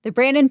The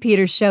Brandon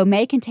Peters Show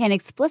may contain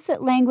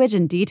explicit language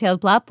and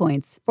detailed plot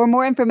points. For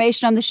more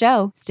information on the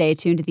show, stay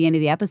tuned to the end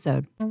of the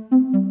episode.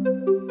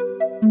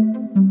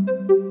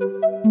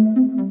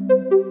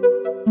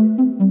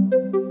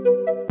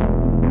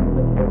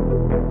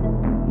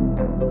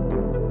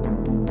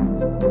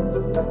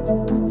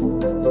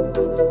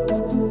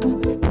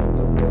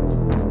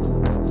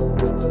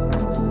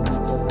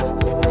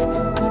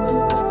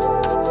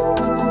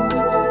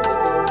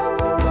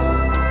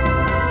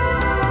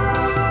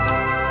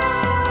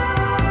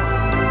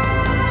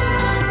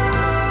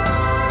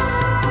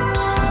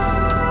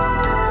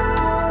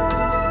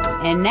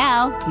 And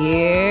now,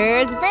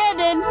 here's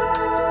Brandon.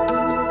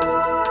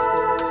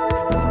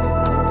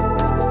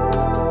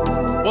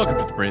 Welcome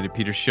to the Brandon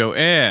Peters Show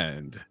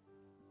and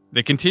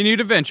the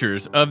continued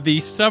adventures of the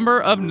Summer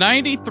of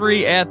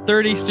 93 at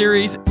 30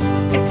 series. It's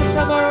the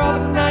summer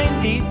of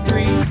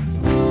 93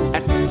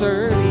 at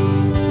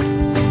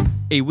 30.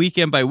 A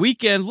weekend by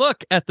weekend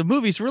look at the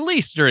movies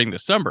released during the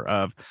summer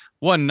of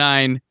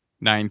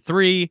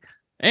 1993.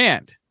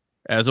 And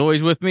as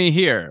always with me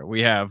here,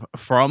 we have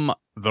from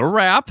The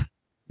Wrap,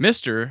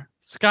 Mr.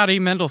 Scotty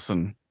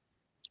Mendelson.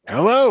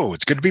 Hello,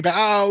 it's good to be back.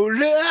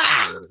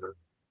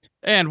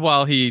 And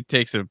while he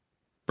takes a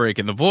break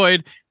in the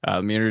void,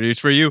 let me introduce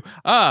for you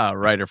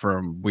writer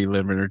from We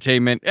Live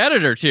Entertainment,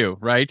 editor too,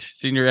 right?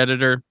 Senior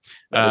editor.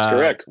 That's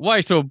correct.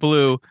 Why So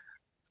Blue,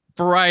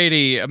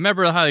 Variety, a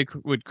member of the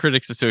Hollywood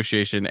Critics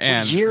Association, and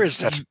What year is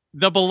that?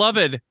 The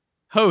beloved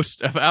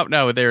host of Out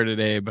Now with Aaron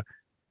and Abe,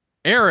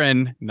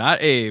 Aaron,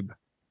 not Abe.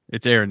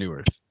 It's Aaron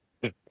Neuwirth.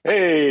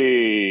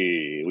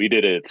 Hey, we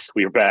did it.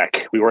 We were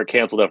back. We weren't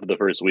canceled after the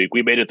first week.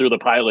 We made it through the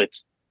pilot.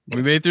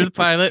 We made it through the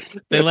pilot.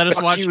 They let us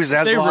Fuck watch. you,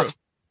 Zaslav.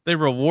 They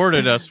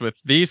rewarded us with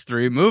these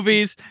three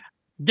movies.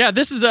 Yeah,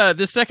 this is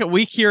the second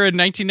week here in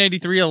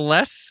 1993, a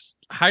less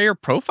higher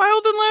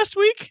profile than last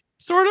week,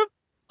 sort of.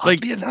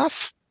 Oddly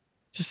enough.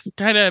 Just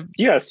kind of.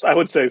 Yes, I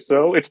would say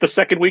so. It's the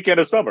second weekend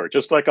of summer,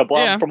 just like a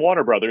blog from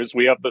Warner Brothers.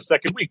 We have the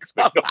second week.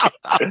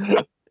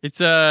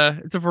 It's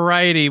a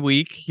variety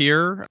week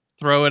here.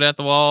 Throw it at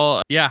the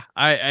wall. Yeah,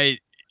 this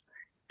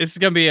is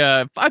gonna be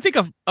I think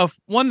a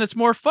one that's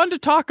more fun to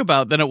talk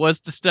about than it was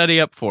to study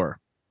up for,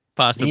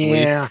 possibly.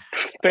 Yeah,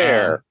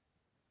 fair.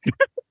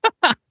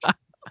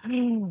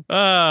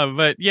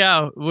 But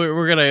yeah,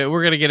 we're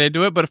gonna get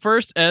into it. But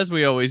first, as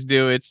we always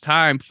do, it's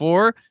time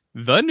for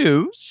the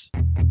news.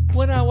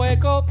 When I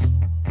wake up,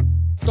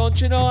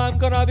 don't you know I'm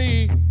gonna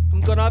be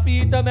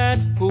the man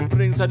who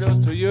brings the news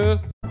to you.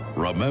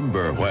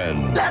 Remember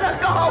when? Let her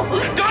go!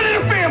 Don't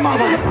interfere,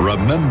 Mama!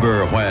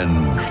 Remember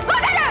when? Look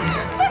at him!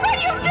 Look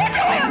what you did to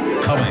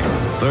him! Coming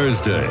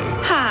Thursday.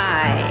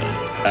 Hi.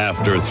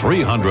 After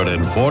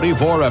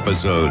 344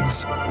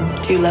 episodes.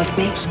 Do you love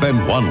me?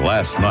 Spend one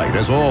last night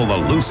as all the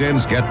loose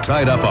ends get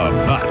tied up on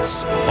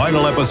knots.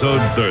 Final episode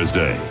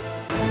Thursday.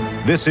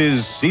 This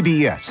is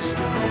CBS.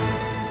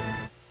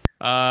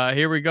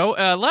 Here we go.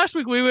 Last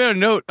week we had a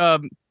note.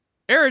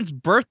 Aaron's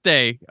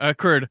birthday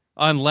occurred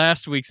on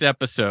last week's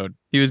episode.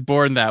 He was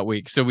born that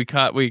week, so we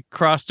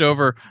crossed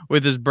over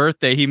with his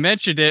birthday. He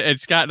mentioned it, and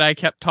Scott and I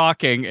kept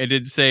talking and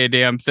didn't say a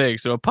damn thing.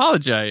 So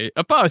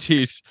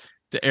apologies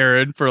to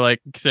Aaron for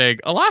saying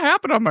a lot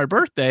happened on my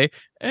birthday,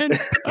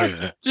 and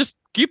just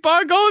keep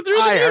on going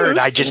through. I heard.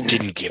 I just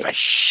didn't give a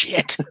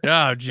shit.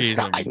 Oh, jeez.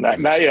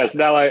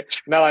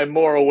 Now I'm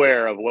more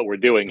aware of what we're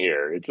doing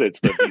here. It's these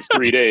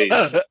 3 days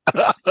for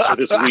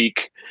this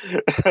week.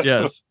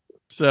 Yes.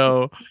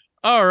 So,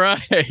 all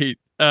right.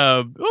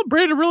 Well,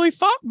 Brandon really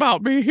thought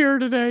about me here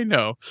today.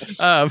 No.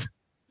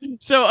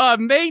 So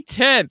May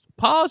 10th,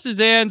 Paul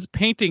Cézanne's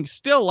painting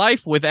Still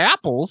Life with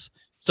Apples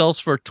sells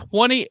for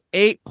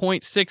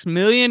 $28.6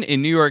 million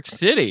in New York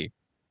City.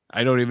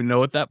 I don't even know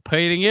what that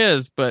painting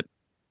is, but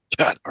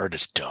that art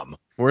is dumb.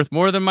 Worth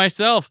more than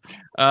myself.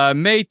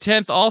 May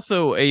 10th,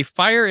 also a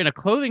fire in a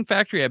clothing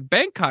factory at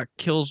Bangkok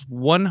kills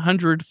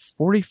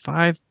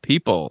 145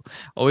 people.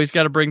 Always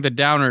got to bring the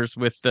downers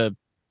with the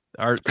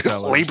art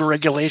sellers. Labor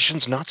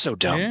regulations, not so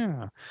dumb.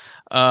 Yeah.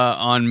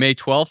 On May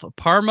 12th,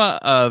 Parma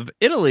of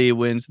Italy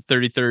wins the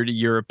 33rd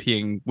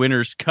European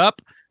Winners'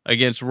 Cup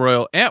against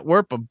Royal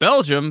Antwerp of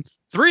Belgium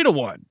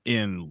 3-1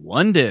 in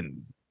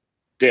London.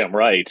 Damn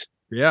right.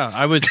 Yeah,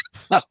 I was.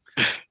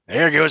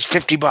 There goes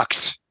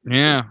 $50.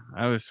 Yeah,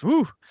 I was.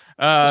 Whew.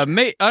 On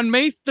May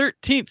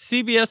 13th,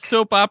 CBS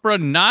soap opera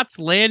Knots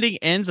Landing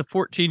ends a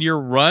 14-year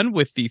run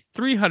with the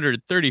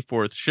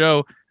 334th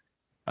show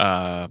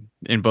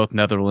in both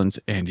Netherlands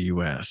and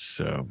U.S.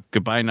 So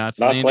goodbye, Knots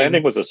Landing.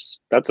 Landing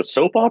that's a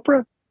soap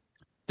opera?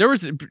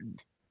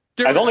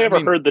 I've only ever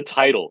heard the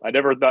title. I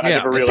never realized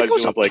it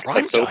was like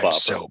a soap opera.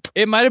 Soap.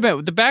 It might have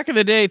been the back of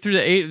the day through the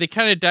 80s. They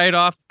kind of died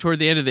off toward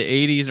the end of the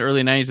 80s,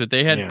 early 90s, but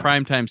they had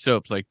primetime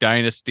soaps like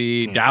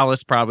Dynasty.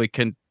 Dallas probably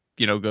goes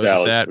with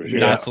that. For sure.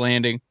 Knots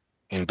Landing.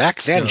 And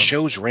back then,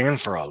 shows ran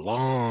for a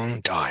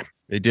long time.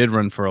 They did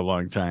run for a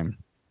long time.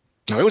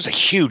 No, it was a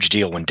huge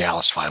deal when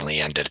Dallas finally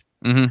ended.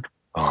 Mm-hmm.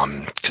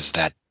 Because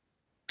that,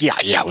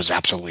 it was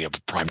absolutely a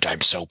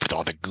primetime soap with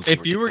all the goofy.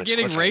 If you were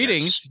getting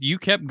ratings, you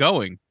kept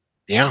going.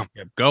 Yeah.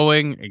 Kept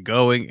going and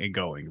going and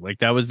going. Like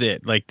that was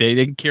it. Like they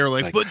didn't care.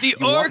 Like, but the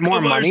arc of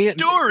our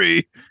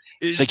story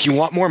is It's like, you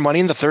want more money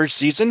in the third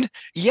season?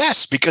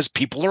 Yes, because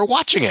people are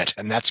watching it,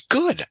 and that's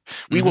good.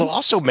 We will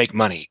also make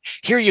money.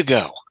 Here you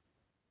go.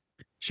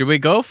 Should we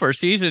go for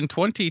season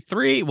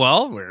 23?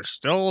 Well, we're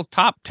still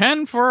top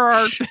 10 for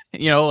our,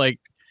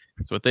 like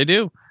that's what they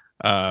do.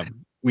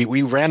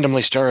 We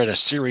randomly started a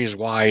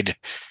series-wide,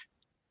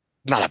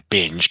 not a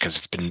binge because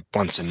it's been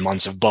months and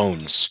months of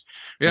Bones.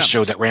 Yeah. A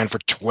show that ran for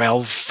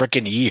 12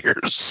 freaking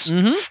years.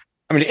 Mm-hmm.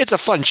 I mean, it's a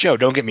fun show,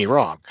 don't get me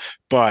wrong,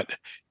 but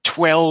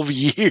 12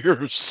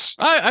 years.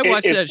 I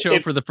watched that show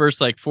for the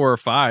first 4 or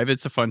 5.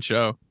 It's a fun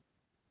show.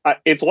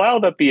 It's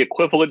wild that the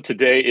equivalent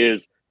today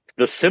is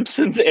The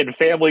Simpsons and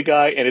Family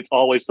Guy, and It's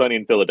Always Sunny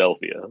in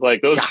Philadelphia.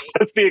 Like those,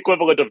 that's the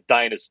equivalent of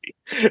Dynasty.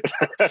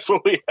 That's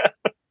what we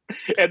have.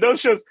 And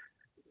those shows,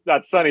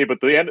 not Sunny, but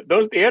the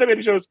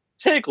animated shows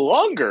take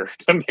longer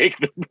to make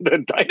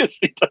than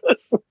Dynasty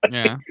does.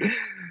 Yeah.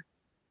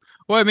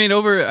 Well,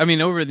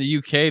 over the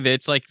UK,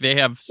 it's like they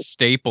have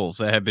staples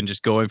that have been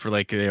just going for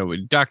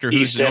Doctor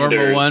Who's the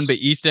normal one, but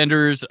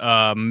EastEnders,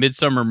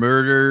 Midsummer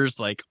Murders,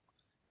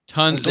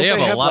 tons. They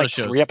have a lot of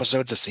shows. 3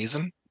 episodes a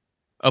season.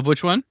 Of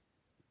which one?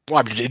 Well,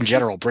 I mean, in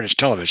general, British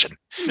television.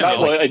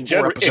 No, in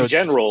general, in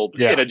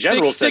a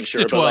general 6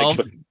 to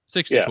 12.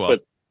 6 to 12.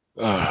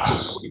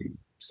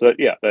 So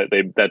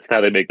that's how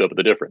they make up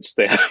the difference.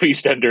 They have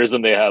EastEnders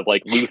and they have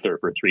Luther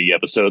for 3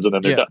 episodes, and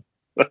then they're done.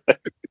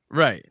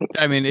 Right.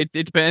 I mean, it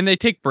depends. And they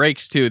take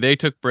breaks too. They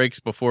took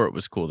breaks before it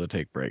was cool to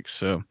take breaks.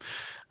 So,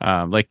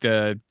 like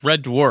the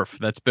Red Dwarf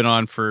that's been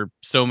on for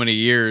so many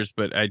years,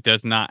 but it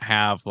does not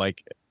have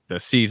the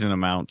season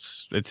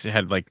amounts. It's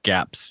had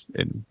gaps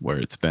in where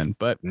it's been,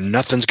 but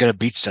nothing's gonna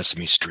beat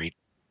Sesame Street.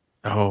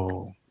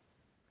 Oh,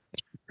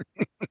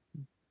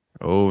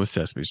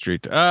 Sesame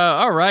Street.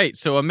 All right.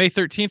 So on May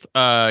 13th,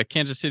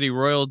 Kansas City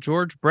Royal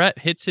George Brett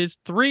hits his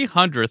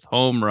 300th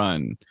home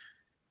run.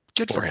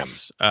 Good for him.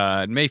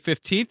 May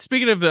 15th.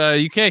 Speaking of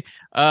UK,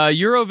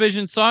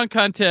 Eurovision Song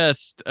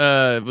Contest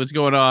was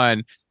going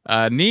on.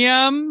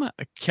 Niamh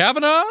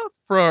Kavanagh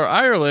for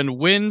Ireland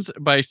wins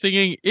by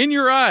singing "In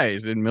Your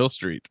Eyes" in Mill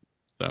Street.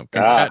 So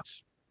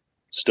congrats.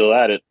 Still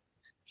at it.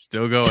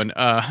 Still going.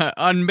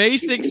 On May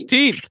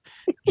 16th,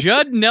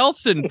 Judd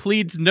Nelson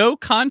pleads no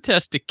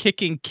contest to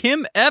kicking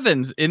Kim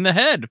Evans in the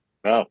head.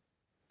 Oh,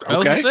 that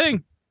was the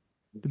thing.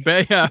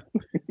 Yeah.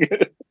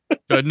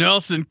 Judd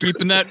Nelson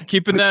keeping that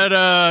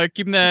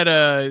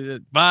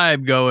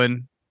vibe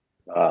going.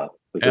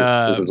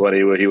 This is when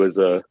he was.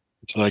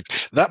 It's like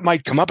that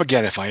might come up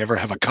again if I ever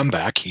have a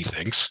comeback. He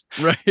thinks.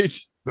 Right.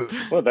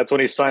 Well, that's when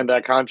he signed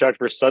that contract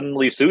for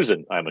Suddenly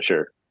Susan. I'm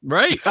sure.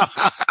 Right.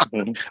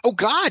 Oh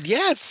God,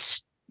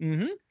 yes.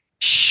 Mm-hmm.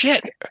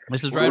 Shit.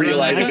 This is right.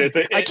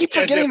 I keep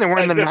forgetting that we're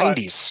in the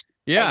 90s.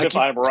 Yeah, I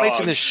keep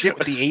placing this shit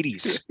with the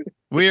 80s.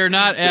 We are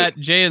not at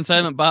Jay and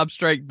Silent Bob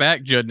Strike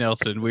Back, Judd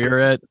Nelson. We are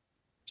at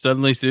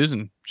Suddenly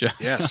Susan.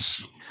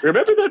 Yes.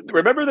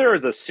 Remember there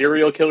was a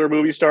serial killer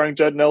movie starring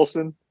Judd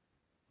Nelson?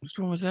 Which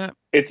one was that?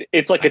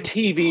 It's like a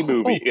TV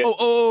movie.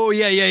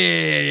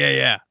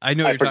 Yeah. I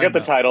know. I forget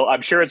the title.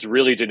 I'm sure it's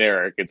really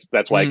generic.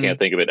 That's why I can't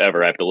think of it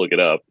ever. I have to look it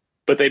up.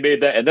 But they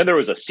made that, and then there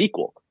was a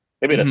sequel.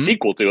 They made a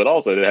sequel to it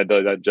also. It had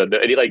Judd,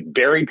 and he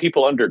burying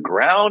people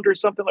underground or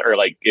something, or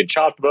it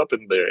chopped them up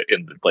in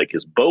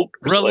his boat.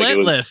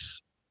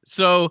 Relentless.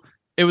 So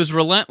it was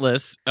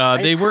Relentless.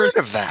 They were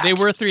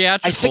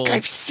theatrical. I think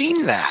I've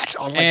seen that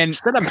on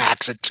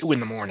Cinemax at 2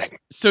 a.m.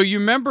 So you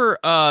remember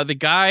the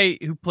guy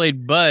who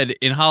played Bud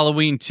in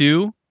Halloween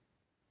 2?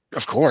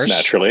 Of course,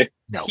 naturally.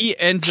 No. He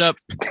ends up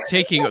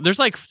taking.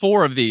 There's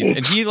 4 of these,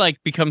 and he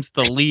becomes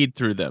the lead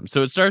through them.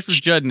 So it starts with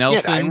Judd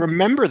Nelson. Yeah, I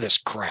remember this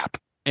crap.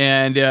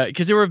 And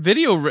because they were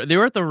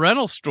at the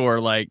rental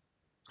store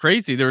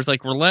crazy. There was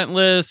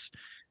Relentless,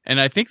 and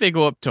I think they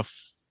go up to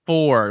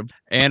 4.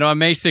 And on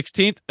May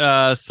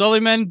 16th,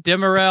 Suleiman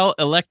Demirel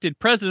elected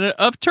president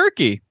of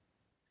Turkey.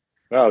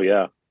 Oh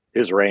yeah,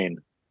 his reign.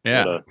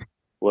 Yeah,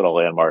 what a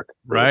landmark.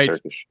 Right.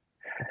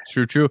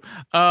 True.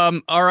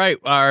 All right,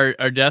 our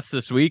deaths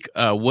this week.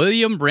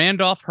 William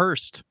Randolph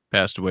Hearst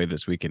passed away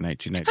this week in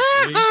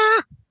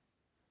 1993.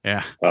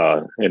 Yeah.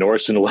 And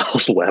Orson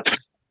Welles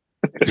wept.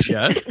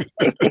 Yes.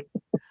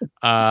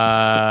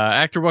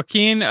 Actor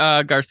Joaquin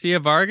Garcia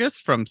Vargas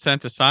from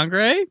Santa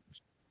Sangre.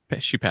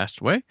 She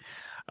passed away.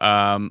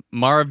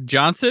 Marv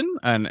Johnson,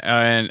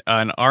 an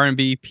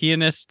R&B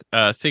pianist,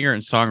 singer,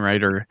 and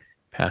songwriter,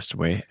 passed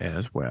away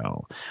as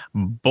well.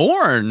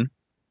 Born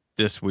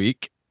this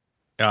week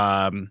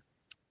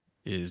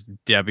is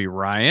Debbie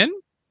Ryan.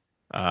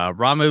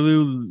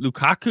 Romelu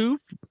Lukaku,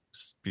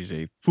 he's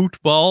a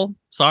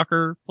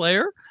soccer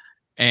player,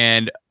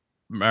 and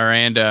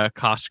Miranda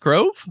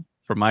Cosgrove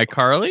from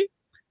iCarly,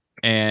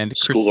 and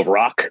School of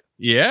Rock.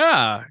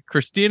 Yeah,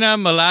 Christina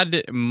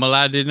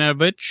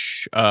Mladenovic,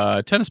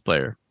 tennis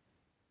player.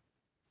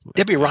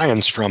 Debbie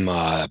Ryan's from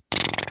those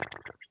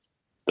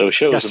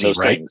shows Jesse, and those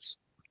right? things.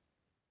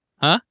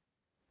 Huh?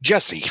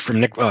 Jesse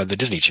from the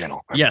Disney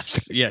Channel.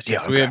 Yes. Yeah, We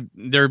okay. have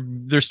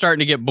they're starting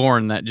to get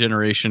born, that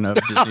generation of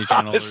Disney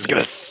Channel. This is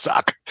gonna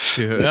suck.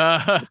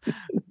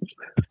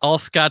 All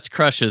Scott's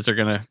crushes are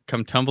gonna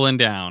come tumbling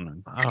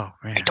down. Oh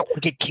man, I don't want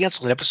to get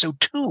canceled in episode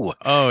 2.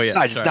 Oh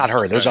yeah, It's not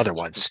her. There's other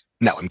ones.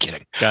 No, I'm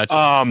kidding. Gotcha.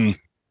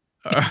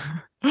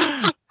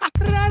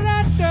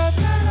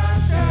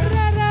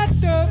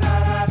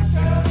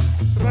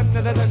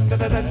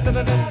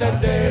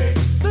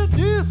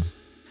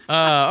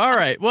 All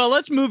right. Well,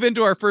 let's move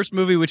into our first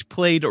movie, which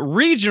played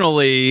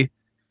regionally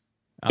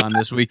on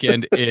this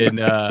weekend in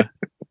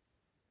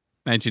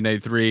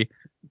 1993.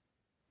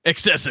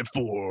 Excessive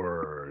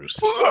Force.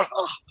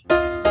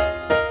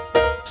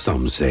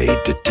 Some say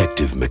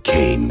Detective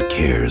McCain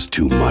cares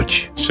too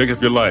much. Shake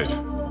up your life.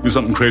 Do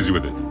something crazy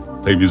with it.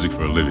 Play music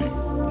for a living.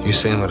 You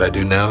saying what I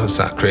do now is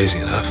not crazy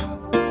enough?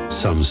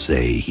 Some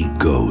say he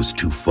goes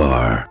too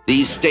far.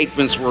 These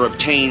statements were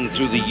obtained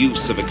through the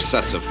use of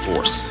excessive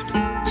force.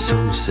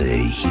 Some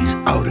say he's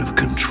out of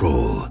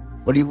control.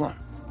 What do you want?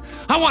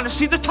 I want to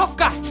see the tough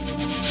guy.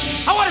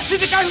 I want to see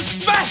the guy who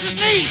smashes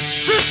knees,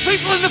 shoots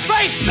people in the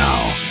face.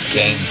 Now,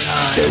 Game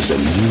time. there's a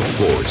new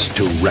force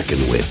to reckon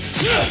with.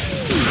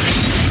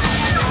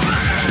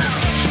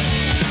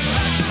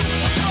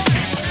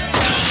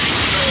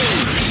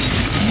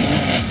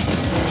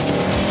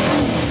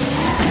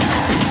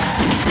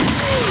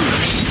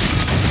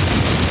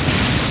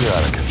 You're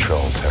out of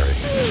control, Terry.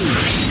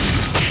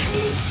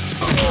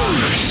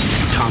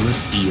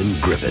 Thomas Ian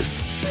Griffith.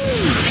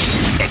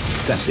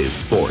 Excessive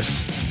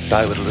Force.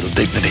 Die with a little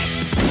dignity.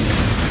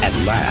 At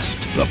last,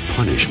 the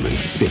punishment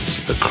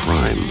fits the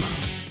crime.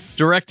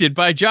 Directed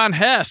by John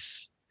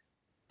Hess.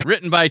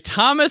 Written by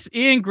Thomas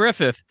Ian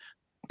Griffith.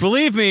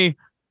 Believe me,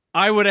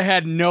 I would have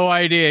had no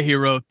idea he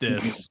wrote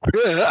this.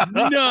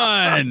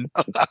 None.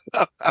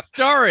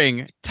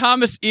 Starring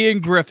Thomas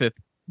Ian Griffith,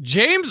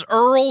 James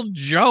Earl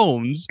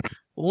Jones,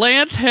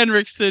 Lance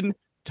Henriksen,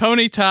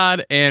 Tony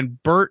Todd,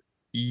 and Burt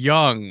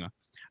Young.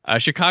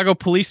 Chicago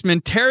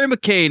policeman Terry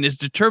McCain is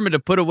determined to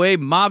put away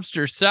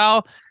mobster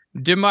Sal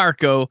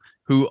DeMarco,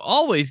 who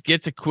always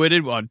gets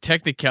acquitted on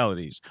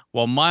technicalities.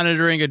 While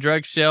monitoring a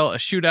drug sale, a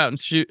shootout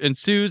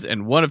ensues,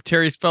 and one of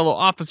Terry's fellow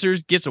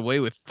officers gets away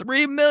with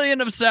 $3 million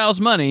of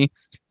Sal's money.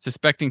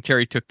 Suspecting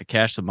Terry took the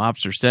cash, the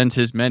mobster sends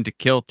his men to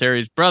kill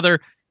Terry's brother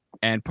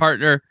and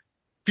partner.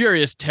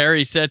 Furious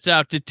Terry sets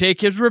out to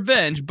take his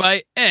revenge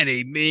by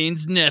any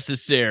means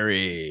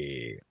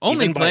necessary.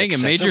 Only playing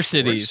in major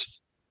cities.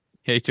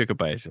 Yeah, he took it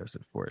by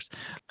excessive force.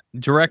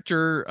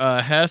 Director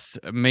Hess,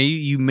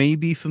 you may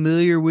be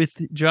familiar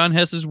with John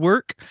Hess's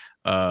work,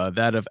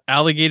 that of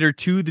Alligator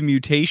 2: The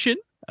Mutation,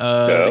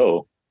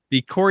 the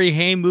Corey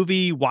Haim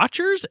movie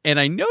Watchers, and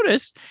I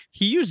noticed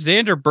he used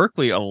Xander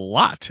Berkeley a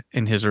lot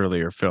in his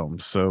earlier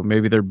films, so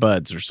maybe they're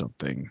buds or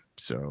something.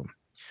 So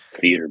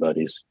theater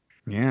buddies.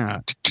 Yeah.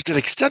 To the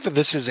extent that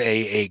this is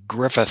a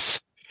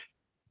Griffith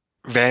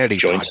vanity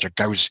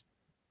project,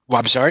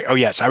 I'm sorry. Oh,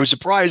 yes. I was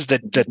surprised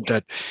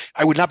that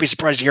I would not be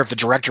surprised to hear if the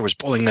director was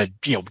pulling a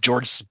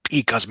George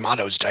P.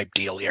 Cosmatos type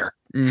deal here.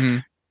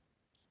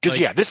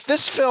 Because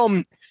this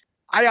film,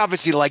 I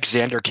obviously like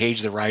Xander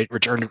Cage,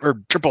 Return of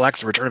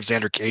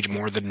Xander Cage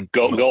more than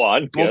go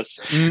on. Yes,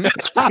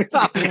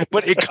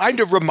 but it kind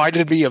of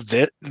reminded me of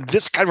this.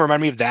 This kind of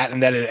reminded me of that,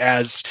 and that it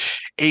has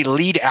a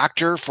lead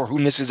actor for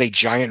whom this is a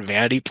giant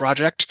vanity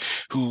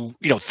project, who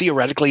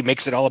theoretically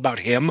makes it all about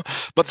him,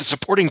 but the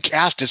supporting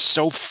cast is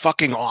so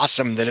fucking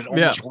awesome that it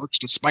almost works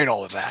despite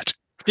all of that.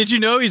 Did you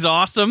know he's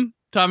awesome?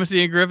 Thomas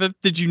Ian Griffith,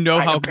 did you know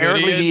how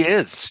apparently good he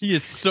is? He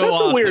is so That's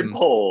awesome. a weird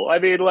poll. I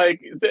mean,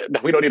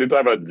 we don't need to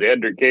talk about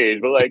Xander Cage,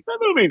 but that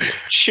movie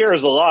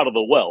shares a lot of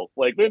the wealth.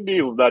 Vin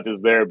Diesel's not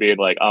just there being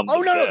I'm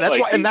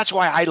that's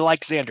why I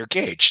like Xander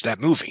Cage,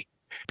 that movie.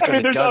 I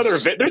mean,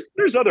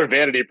 there's other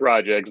vanity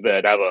projects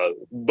that have a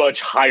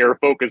much higher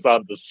focus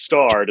on the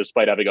star,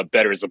 despite having a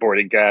better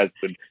supporting cast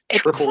than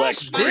Triple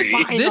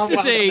X3. This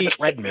is a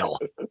treadmill.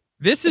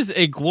 This is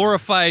a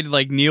glorified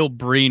Neil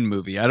Breen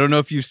movie. I don't know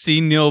if you've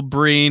seen Neil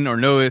Breen or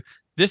know it.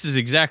 This is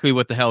exactly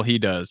what the hell he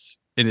does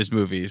in his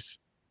movies.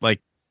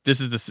 This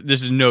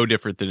is no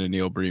different than a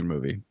Neil Breen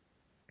movie.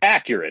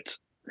 Accurate.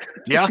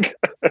 Yeah,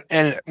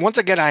 and once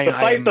again,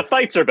 the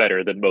fights are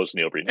better than most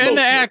Neil Breen and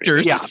the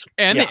actors,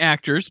 the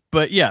actors.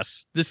 But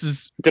yes, this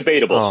is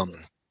debatable.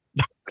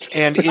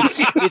 And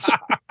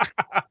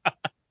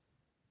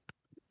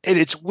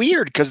it's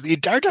weird because the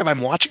entire time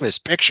I'm watching this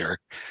picture,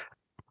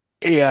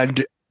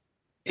 and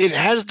it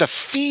has the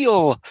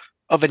feel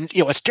of a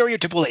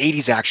stereotypical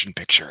 80s action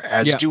picture,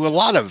 as do a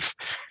lot of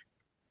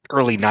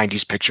early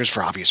 90s pictures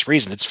for obvious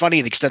reasons. It's funny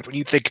to the extent when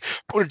you think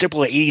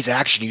prototypical 80s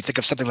action, you think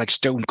of something like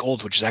Stone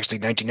Cold, which is actually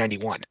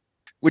 1991,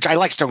 which I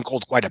like Stone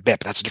Cold quite a bit,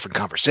 but that's a different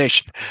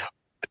conversation.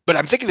 But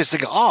I'm thinking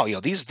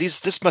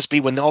this must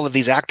be when all of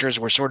these actors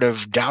were sort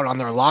of down on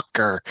their luck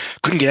or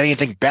couldn't get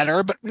anything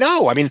better. But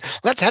no, I mean,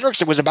 Lance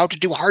Henriksen was about to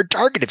do Hard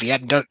Target if he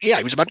hadn't done. Yeah,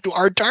 he was about to do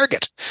Hard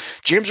Target.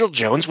 James Earl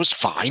Jones was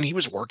fine. He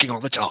was working all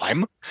the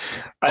time.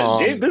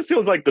 This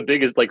feels like the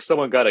biggest,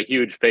 someone got a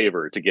huge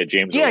favor to get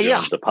James Earl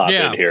Jones to pop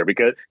in here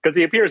because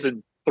he appears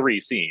in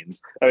 3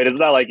 scenes. I mean, it's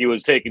not like he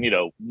was taking,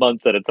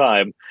 months at a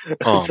time.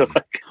 To,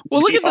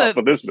 well, look at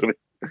of this movie.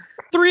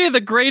 3 of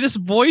the greatest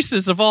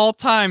voices of all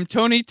time: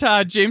 Tony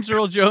Todd, James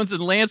Earl Jones,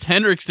 and Lance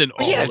Henriksen.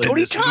 Yeah,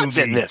 Tony Todd's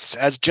in this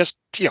as just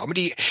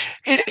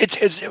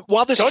it's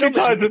while this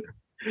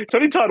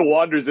Tony Todd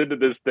wanders into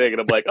this thing,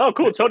 and I'm like, "Oh,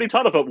 cool, Tony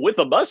Todd with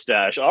a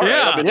mustache." All right,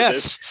 I'm into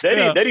this.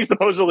 Then he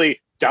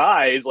supposedly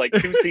dies like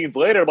 2 scenes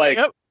later. I'm like,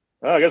 oh,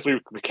 I guess we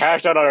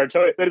cashed out on our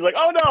Tony. Then he's like,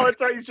 "Oh no, it's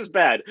right. He's just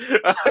bad."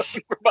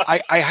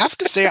 I have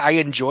to say, I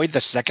enjoyed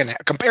the second.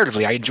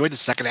 Comparatively, I enjoyed the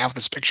second half of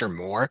this picture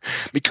more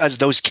because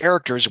those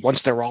characters,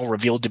 once they're all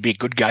revealed to be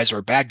good guys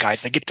or bad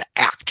guys, they get to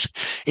act.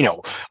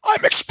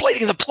 I'm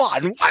explaining the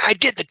plot and why I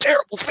did the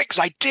terrible things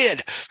I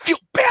did. Feel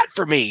bad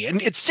for me,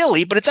 and it's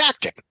silly, but it's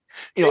acting.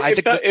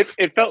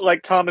 It felt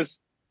like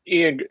Thomas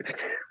Ian.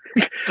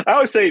 I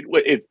always say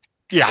it's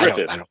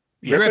Griffith. I don't.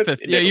 Griffith.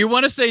 Yeah, you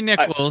want to say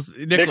Nicholas,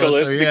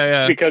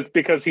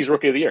 because he's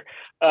Rookie of the Year.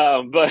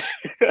 But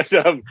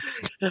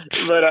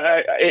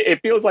it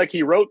feels like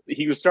he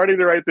was starting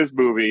to write this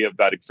movie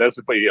about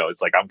excessively.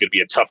 It's like, I'm going to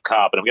be a tough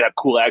cop and I'm going to have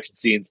cool action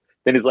scenes.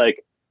 Then he's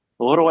like,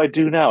 well, what do I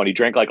do now? And he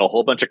drank like a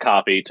whole bunch of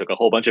coffee, took a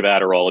whole bunch of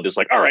Adderall, and just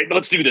like, all right,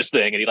 let's do this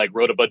thing. And he like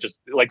wrote a bunch of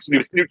like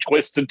new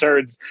twists and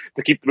turns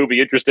to keep the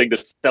movie interesting to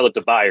sell it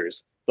to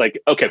buyers. It's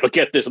like, okay, but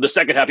get this. In the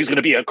second half, he's going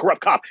to be a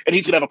corrupt cop and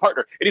he's going to have a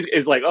partner. And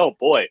it's like, oh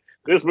boy,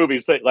 this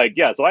movie's like,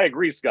 yeah. So I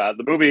agree, Scott.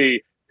 The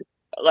movie,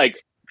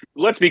 like,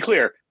 let's be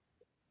clear.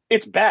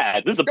 It's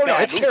bad. This is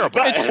it's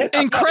terrible. It's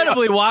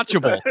incredibly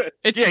watchable.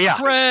 It's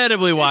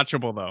incredibly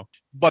watchable, though.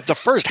 But the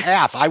first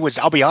half,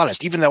 I'll be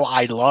honest, even though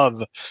I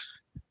love,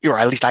 or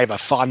at least I have a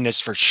fondness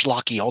for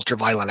schlocky,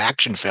 ultra-violent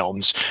action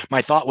films,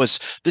 my thought was,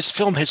 this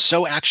film is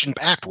so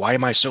action-packed. Why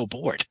am I so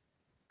bored?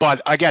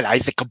 But again, I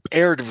think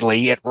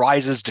comparatively, it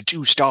rises to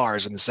 2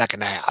 stars in the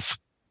second half.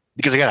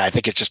 Because again, I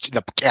think it's just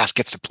the cast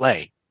gets to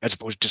play, as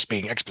opposed to just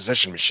being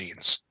exposition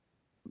machines.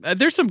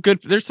 There's some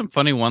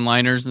funny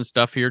one-liners and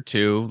stuff here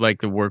too, like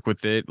the work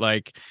with it.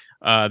 Like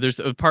there's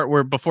a part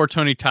where before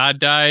Tony Todd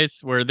dies,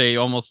 where they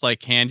almost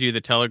like hand you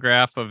the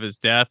telegraph of his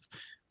death,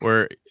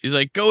 where he's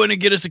like, go in and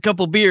get us a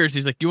couple beers.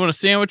 He's like, you want a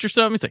sandwich or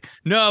something? He's like,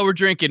 no, we're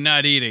drinking,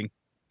 not eating.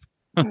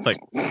 I was like,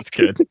 that's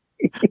good.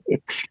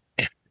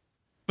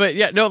 But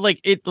yeah, no,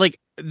 like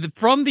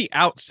from the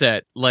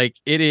outset, like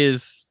it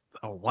is.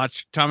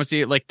 Watch Thomas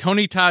E. Like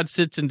Tony Todd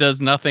sits and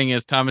does nothing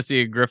as Thomas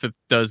E. Griffith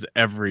does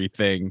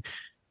everything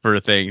for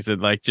things,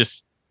 and like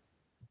just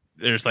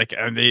there's like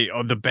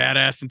the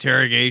badass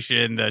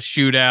interrogation, the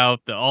shootout,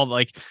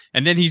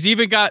 and then he's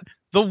even got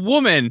the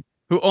woman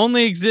who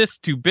only exists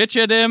to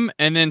bitch at him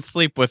and then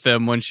sleep with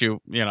him when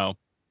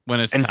when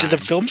it's and time. To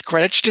the film's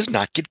credit, she does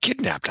not get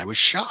kidnapped. I was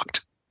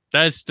shocked.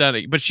 That is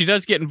stunning, but she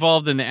does get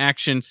involved in the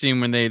action scene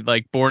when they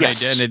like Born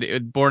Identity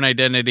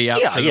out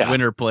to the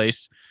winter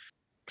place.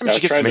 I mean,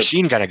 she gets the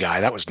machine gun guy.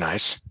 That was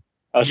nice.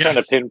 I was trying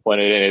to pinpoint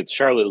it, and it's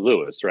Charlotte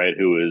Lewis, right,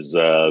 who is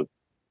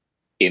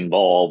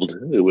involved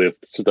with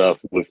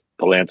stuff with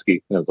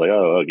Polanski. And I was like,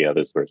 oh yeah,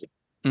 this person.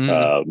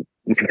 Mm-hmm.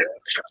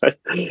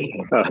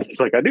 It's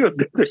like I knew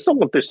there's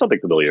something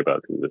familiar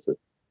about who this is.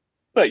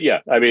 But yeah,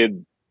 I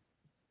mean,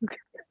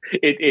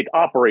 it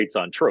operates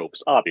on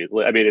tropes.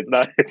 Obviously, I mean, it's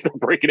not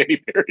breaking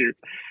any barriers.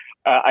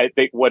 I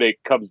think what it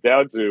comes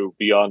down to,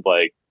 beyond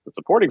like the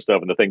supporting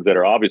stuff and the things that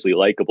are obviously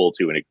likable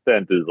to an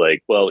extent, is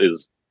like, well,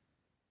 is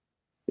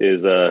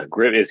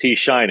he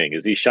shining?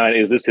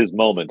 Is this his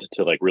moment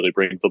to like really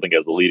bring something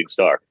as a leading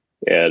star?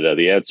 And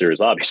the answer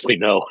is obviously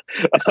no.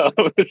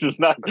 This is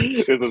not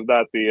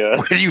the.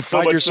 Where do you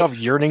find yourself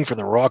yearning for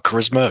the raw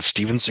charisma of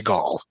Steven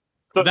Seagal?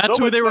 That's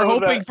who they were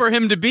hoping for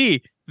him to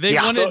be. They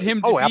wanted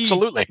him to be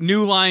absolutely.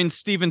 New Line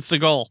Steven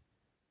Seagal.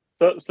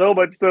 So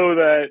much so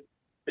that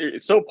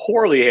it's so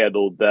poorly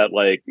handled that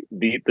like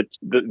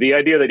the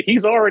idea that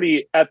he's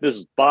already at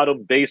this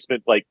bottom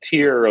basement like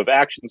tier of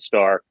action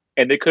star,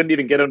 and they couldn't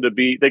even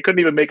they couldn't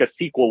even make a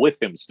sequel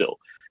with him still.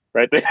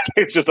 Right,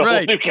 it's just a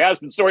whole new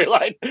cast and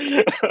storyline.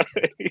 Like,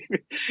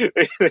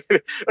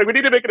 we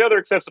need to make another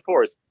excessive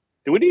force.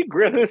 Do we need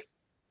Griffiths?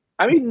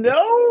 I mean,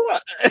 no.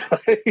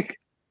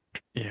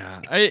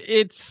 Yeah, I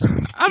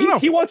don't know.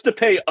 He wants to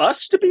pay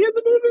us to be in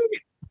the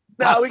movie.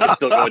 No, we can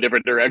still go a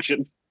different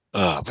direction.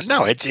 But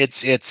no, it's on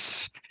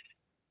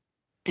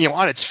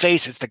its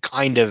face, it's the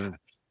kind of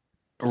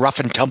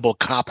rough and tumble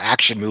cop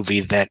action movie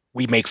that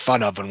we make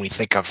fun of when we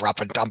think of rough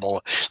and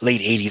tumble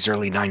late 80s,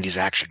 early 90s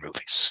action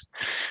movies.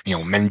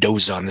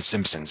 Mendoza on The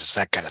Simpsons. It's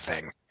that kind of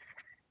thing.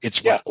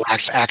 It's what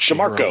Last Action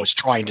Hero was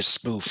trying to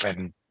spoof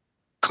and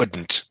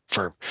couldn't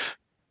for...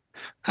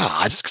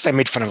 just because I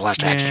made fun of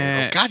Last Action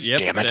Hero. God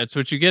damn it. That's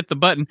what you get, the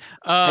button.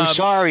 I'm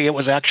sorry, it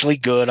was actually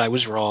good. I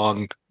was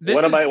wrong.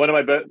 One of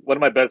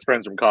my best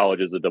friends from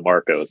college is a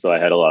DeMarco, so I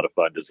had a lot of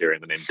fun just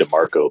hearing the name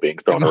DeMarco being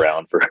thrown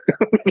around for 10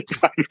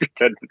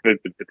 to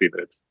 15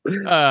 minutes.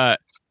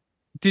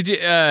 Did you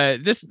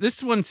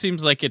this one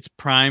seems like it's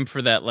prime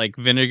for that like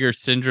Vinegar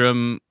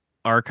Syndrome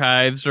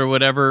archives or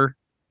whatever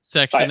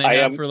section they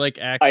have for like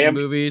action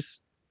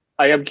movies.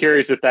 I am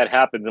curious if that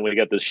happens and we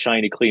get this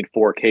shiny, clean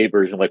 4K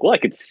version. Like, well, I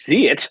could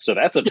see it, so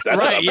that's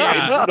Right,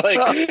 yeah.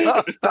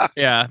 like,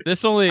 Yeah,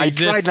 this only I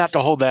exists. tried not to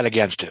hold that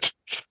against it.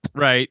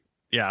 Right.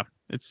 Yeah.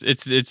 It's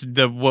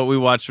the what we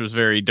watched was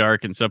very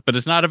dark and stuff, but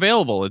it's not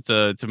available. It's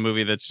a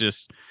movie that's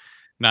just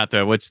not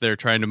which they're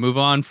trying to move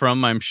on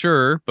from, I'm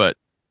sure, but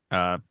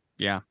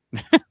yeah.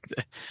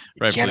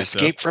 Right. Can't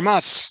escape from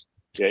us.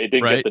 Yeah, it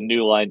didn't get the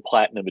New Line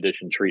Platinum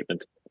Edition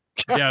treatment.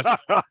 Yes.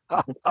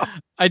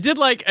 It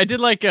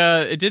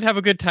did have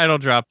a good title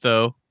drop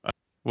though,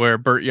 where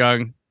Burt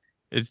Young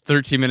is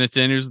 13 minutes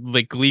in, he's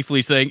like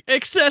gleefully saying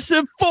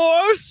excessive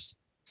force.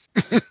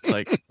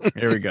 Like,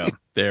 there we go.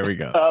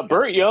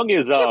 Burt Young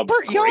is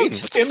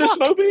great in this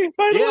movie,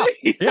 by the way.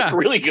 He's like,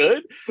 really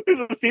good. There's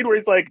a scene where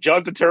he's like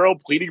John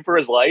Turturro pleading for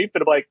his life,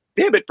 and I'm like,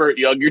 damn it, Burt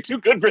Young, you're too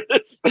good for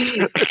this.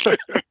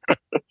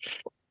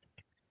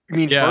 You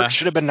mean Burt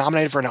should have been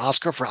nominated for an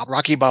Oscar for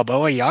Rocky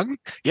Balboa Young?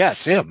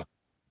 Yes, him.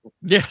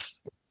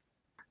 Yes.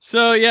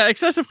 So yeah,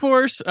 excessive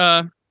force,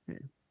 though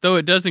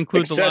it does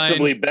include the line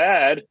excessively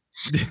bad.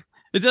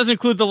 It does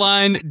include the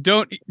line,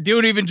 don't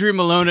even dream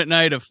alone at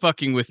night of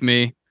fucking with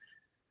me.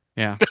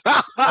 Yeah.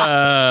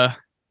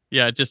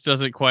 Yeah, it just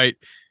doesn't quite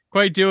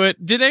do it.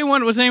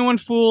 Was anyone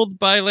fooled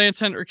by Lance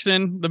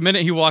Henriksen? The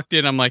minute he walked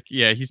in, I'm like,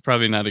 yeah, he's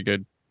probably not a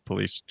good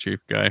police chief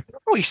guy.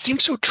 Oh, he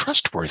seems so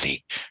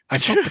trustworthy. I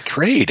felt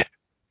betrayed.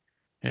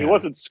 Yeah. He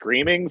wasn't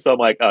screaming, so I'm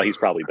like, oh, he's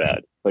probably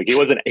bad. Like he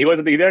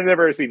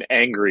never seemed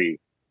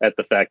angry at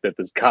the fact that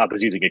this cop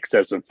is using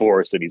excessive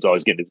force and he's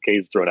always getting his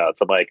case thrown out.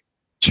 So I'm like,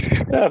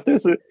 if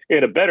this is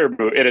in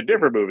a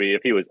different movie,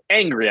 if he was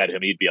angry at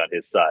him, he'd be on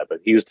his side. But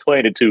he was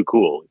playing it too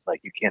cool. He's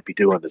like, you can't be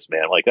doing this,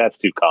 man. Like, that's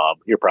too calm.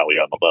 You're probably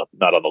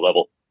not on the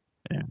level.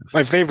 Yeah.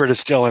 My favorite is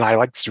still, and I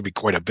like this movie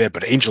quite a bit,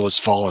 but Angel Has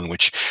Fallen,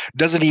 which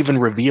doesn't even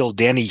reveal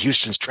Danny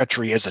Houston's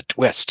treachery as a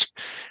twist.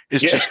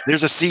 It's just,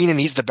 there's a scene and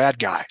he's the bad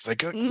guy. It's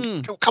like,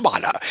 oh, come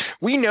on.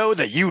 We know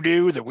that you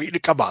do,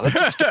 come on. Let's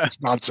just get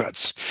this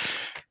nonsense.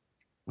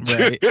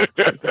 Right.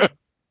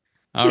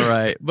 All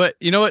right. But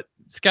you know what,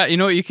 Scott, you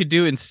know what you could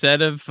do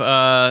instead of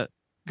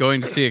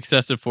going to see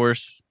Excessive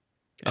Force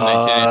in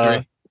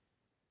 1993?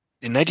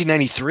 In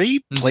 1993,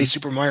 play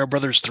Super Mario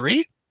Brothers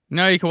 3?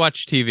 No, you can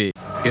watch TV.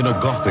 In a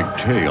gothic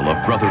tale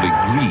of brotherly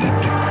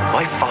greed,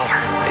 My father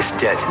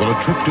is dead. will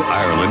a trip to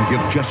Ireland give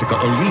Jessica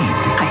a lead?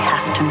 I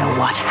have to know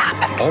what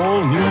happened.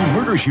 All new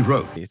Murder, She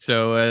Wrote.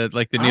 So,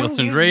 like the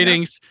Nielsen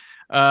ratings,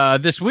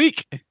 this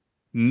week,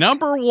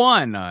 number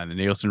 1 on the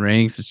Nielsen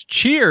ratings is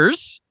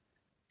Cheers.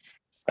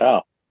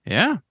 Oh.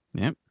 Yeah.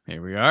 Yep.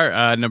 Here we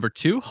are. Number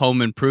 2,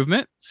 Home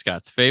Improvement,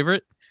 Scott's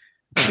favorite.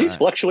 These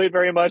fluctuate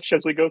very much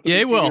as we go through. Yeah,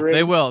 they will,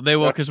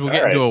 ratings? because we'll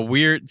get into a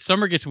weird.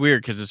 Summer gets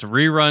weird because it's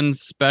reruns,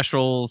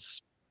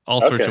 specials, all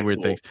sorts of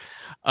weird things.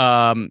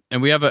 And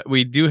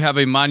we do have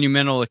a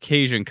monumental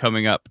occasion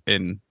coming up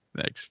in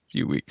the next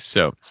few weeks,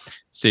 so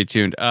stay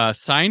tuned.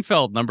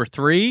 Seinfeld, number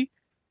 3.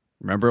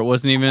 Remember, it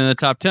wasn't even in the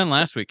top 10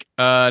 last week.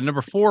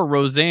 Number 4,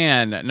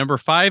 Roseanne. Number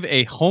 5,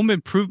 a Home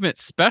Improvement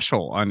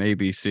special on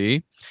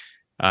ABC.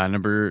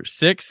 Number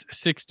 6,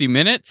 60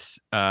 Minutes.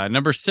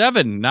 Number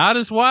 7, not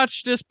as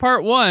watched as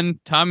part 1,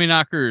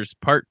 Tommyknockers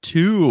part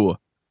 2.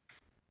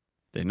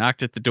 They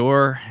knocked at the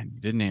door and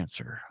didn't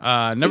answer.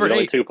 Number 8.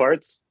 Only 2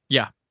 parts?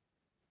 Yeah.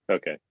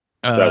 Okay.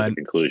 That was the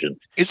conclusion.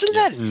 Isn't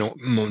that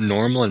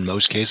normal in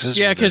most cases?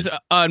 Yeah, because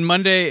on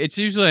Monday, it's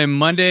usually a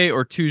Monday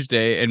or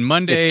Tuesday. And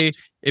Monday,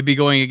 it'd be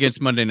going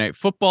against Monday Night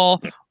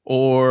Football.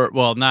 Or,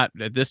 well, not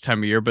at this time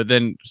of year, but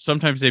then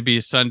sometimes they'd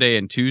be Sunday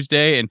and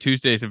Tuesday, and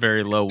Tuesday is a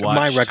very low watch.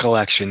 My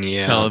recollection,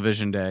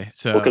 television day.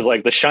 So, because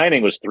like The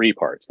Shining was 3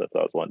 parts. That's what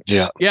I was wondering.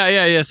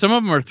 Yeah. Some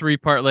of them are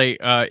 3-part. Like,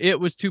 it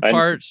was 2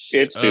 parts.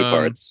 It's 2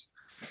 parts.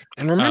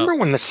 And remember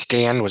when The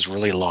Stand was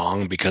really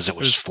long because it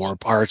was 4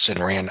 parts and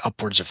ran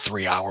upwards of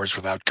 3 hours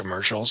without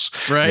commercials?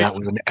 Right. And that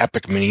was an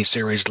epic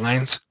miniseries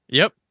length.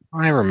 Yep.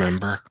 I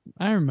remember.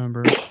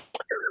 And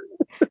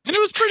it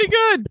was pretty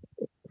good.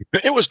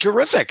 It was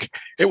terrific.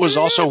 It was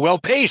also well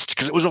paced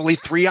because it was only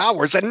 3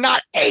 hours and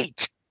not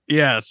 8.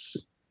 Yes.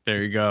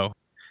 There you go.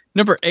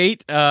 Number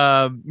 8,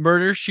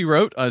 Murder, She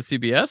Wrote on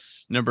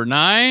CBS. Number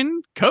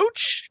 9,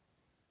 Coach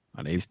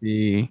on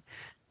ABC.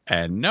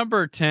 And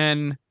number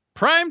 10,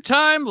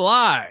 Primetime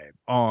Live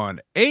on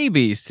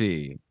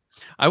ABC.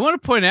 I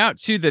want to point out,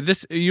 too, that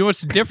this,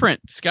 what's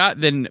different, Scott,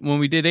 than when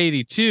we did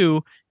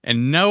 82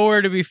 and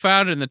nowhere to be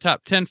found in the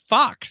top 10,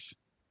 Fox.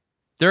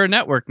 They're a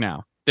network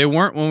now. They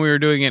weren't when we were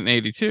doing it in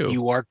 82.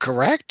 You are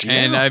correct. Yeah.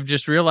 And I've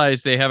just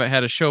realized they haven't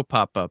had a show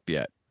pop up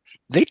yet.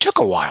 They took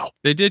a while.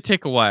 They did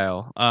take a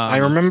while. I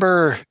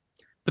remember.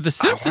 But The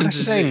Simpsons. I want to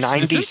say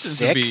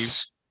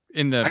 96.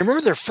 I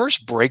remember their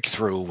first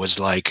breakthrough was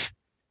like.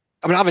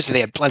 I mean, obviously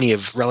they had plenty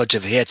of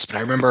relative hits, but I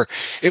remember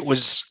it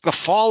was the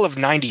fall of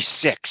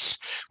 96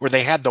 where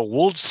they had the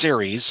World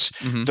Series,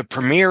 the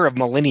premiere of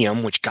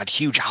Millennium, which got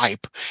huge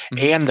hype,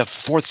 and the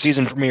 4th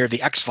season premiere of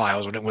The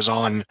X-Files when it was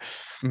on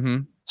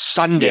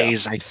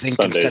Sundays, I think,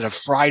 instead of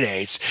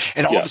Fridays.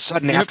 And all of a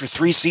sudden, after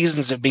 3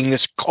 seasons of being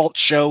this cult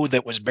show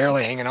that was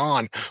barely hanging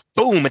on,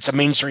 boom, it's a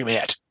mainstream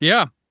hit.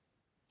 Yeah.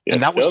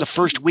 And that was the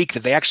first week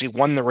that they actually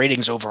won the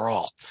ratings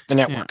overall, the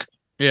network.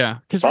 Yeah,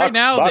 because right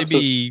now they'd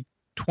be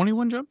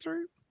 21 Jump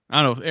Street.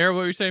 I don't know. Aaron,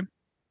 what were you saying?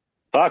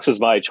 Fox was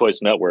my choice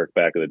network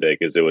back in the day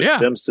because it was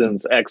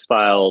Simpsons,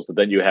 X-Files, and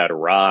then you had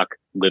Rock,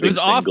 Living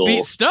Single. It was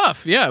offbeat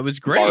stuff. Yeah, it was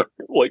great.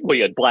 Well,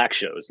 you had black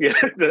shows. Yeah.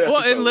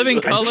 Well, and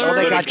Living Color. Until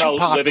they got too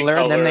popular,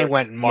 and then they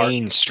went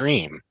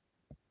mainstream.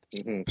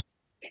 Mm-hmm.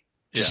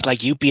 Just like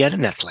UPN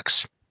and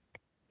Netflix.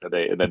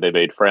 And then they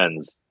made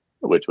Friends,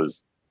 which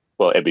was,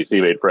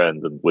 NBC made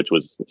Friends, and which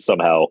was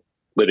somehow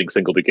Living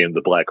Single became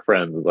the Black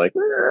Friends. Like,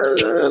 I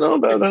don't know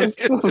about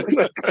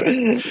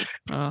that.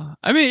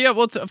 I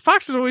mean,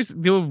 Fox is always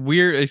doing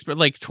weird.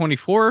 Like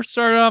 24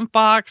 started on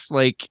Fox.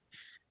 Like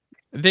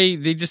they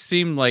just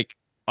seem like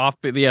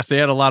offbeat. Yes, they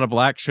had a lot of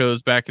black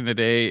shows back in the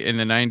day in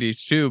the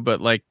 90s too,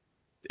 but like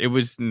it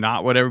was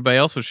not what everybody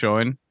else was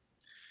showing.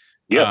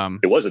 Yes,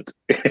 it wasn't.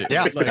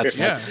 Yeah,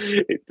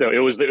 So it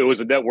was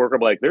a network.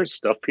 I'm like, there's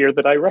stuff here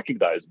that I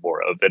recognize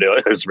more of, and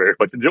it was very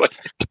much enjoyed.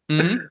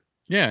 Mm-hmm.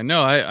 Yeah,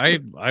 no,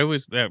 I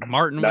was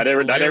Martin. Not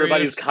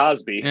everybody's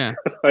Cosby. Yeah,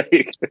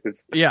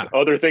 yeah.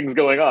 Other things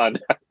going on.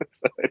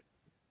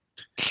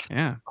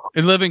 Yeah,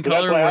 in Living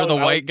Color, where the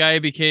white guy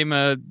became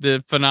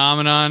the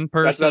phenomenon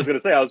person. That's what I was going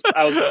to say.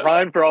 I was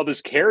primed for all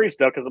this Carrie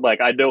stuff because I'm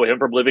like, I know him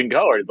from Living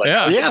Color. He's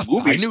like,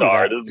 movie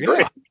star. This is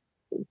great.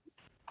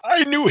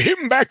 I knew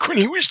him back when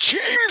he was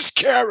James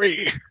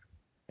Carey.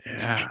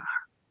 Yeah,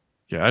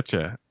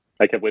 gotcha.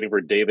 I kept waiting for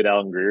David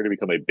Alan Grier to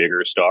become a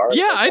bigger star.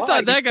 Yeah, I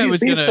thought that guy was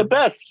going to the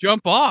best.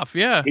 Jump off.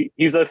 Yeah,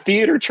 he's a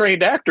theater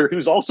trained actor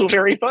who's also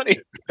very funny.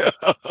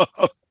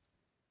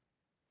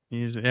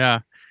 There's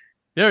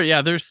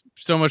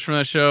so much from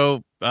that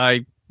show.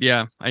 I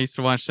used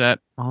to watch that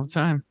all the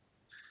time.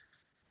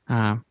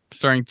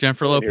 Starring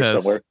Jennifer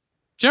Lopez.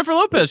 Jennifer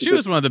Lopez, she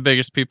was one of the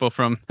biggest people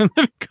from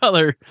Living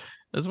Color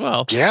as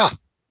well. Yeah.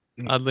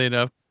 Oddly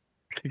enough.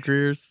 The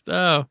Greers.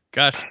 Oh,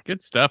 gosh.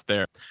 Good stuff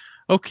there.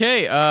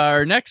 Okay.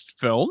 Our next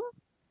film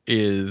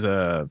is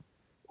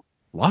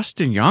Lost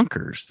in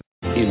Yonkers.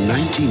 In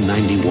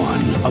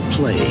 1991, a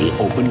play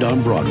opened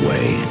on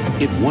Broadway.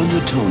 It won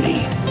the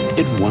Tony.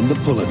 It won the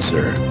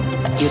Pulitzer.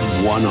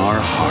 It won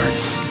our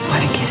hearts.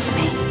 Want to kiss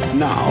me?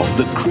 Now,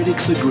 the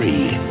critics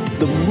agree.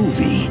 The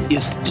movie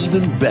is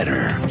even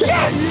better.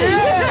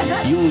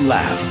 Yes! You'll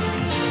laugh.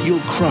 You'll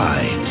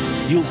cry.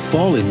 You'll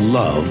fall in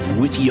love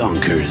with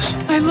Yonkers.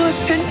 I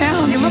looked and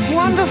found. You look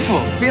wonderful.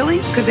 Really?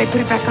 Because they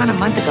put it back on a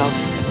month ago.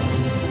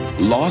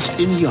 Lost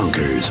in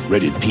Yonkers,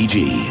 rated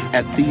PG,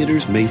 at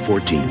theaters May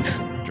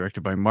 14th.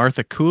 Directed by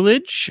Martha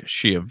Coolidge.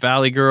 She a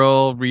Valley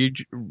Girl,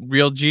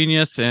 Real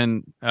Genius,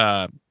 and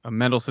a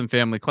Mendelson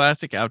family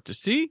classic, Out to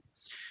Sea.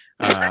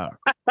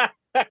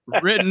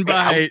 Written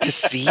by Out to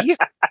Sea?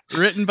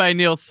 Written by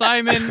Neil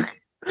Simon.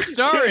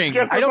 Starring.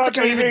 I don't think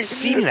I've even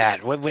seen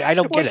that. I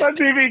don't get it. On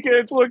TV,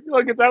 kids. Look,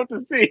 it's Out to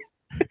Sea.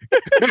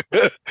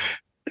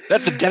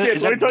 That's the Dennis.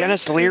 Is that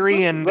Dennis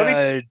Leary and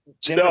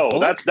Sandra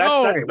Bullock?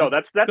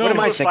 That's what am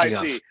I thinking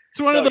of? It's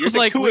one of those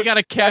like we got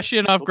to cash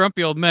in off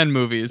Grumpy Old Men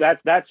movies.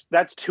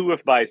 That's Two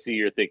If by Sea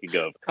you're thinking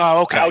of.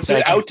 Oh,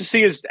 okay. Out to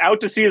Sea is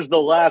the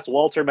last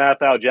Walter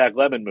Matthau Jack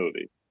Lemmon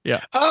movie.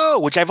 Yeah. Oh,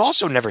 which I've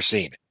also never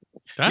seen.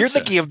 You're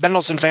thinking of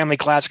Mendelson Family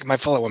Classic, My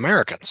Fellow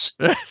Americans.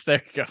 There you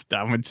go.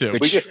 That one too.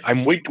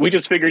 We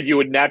just figured you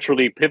would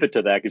naturally pivot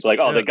to that because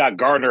they got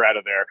Garner out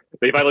of there.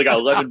 They finally got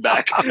Lemmon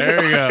back.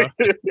 There you go.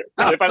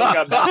 They finally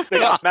got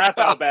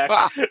Matthau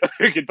back.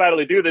 We can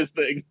finally do this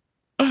thing.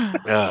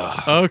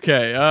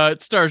 Okay.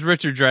 It stars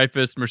Richard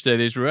Dreyfuss,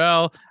 Mercedes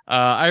Ruehl,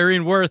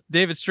 Irene Worth,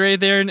 David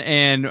Strathairn,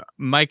 and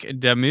Mike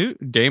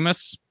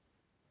Damas.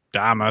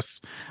 In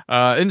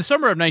the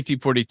summer of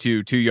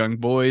 1942, two young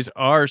boys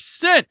are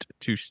sent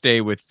to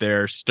stay with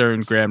their stern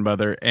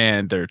grandmother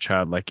and their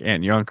childlike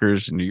Aunt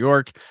Yonkers in New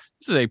York.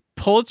 This is a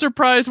Pulitzer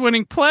Prize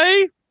winning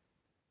play,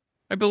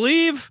 I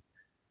believe.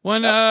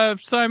 Simon,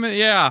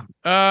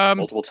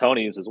 multiple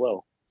Tonys as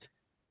well.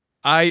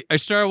 I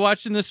started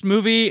watching this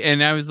movie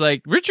and I was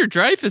like, Richard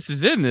Dreyfuss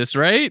is in this,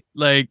 right?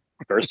 Like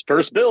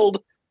first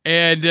build.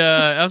 And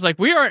I was like,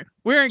 we aren't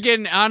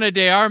getting Ana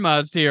de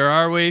Armas here,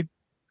 are we?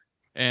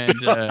 And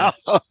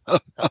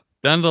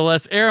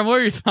nonetheless, Aaron, what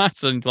are your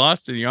thoughts on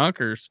Lost in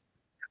Yonkers?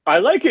 I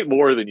like it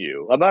more than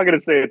you. I'm not going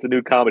to say it's a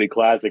new comedy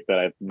classic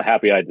that I'm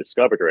happy I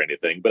discovered or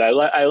anything, but I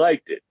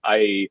liked it.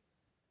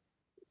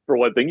 For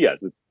one thing,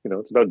 yes,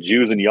 it's about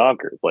Jews in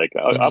Yonkers. Like,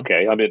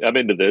 okay, I'm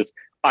into this.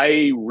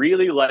 I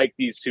really like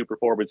these two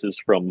performances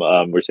from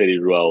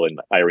Mercedes Ruehl and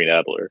Irene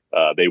Adler.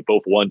 They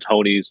both won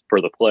Tonys for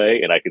the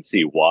play, and I can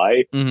see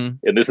why.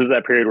 Mm-hmm. And this is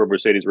that period where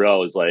Mercedes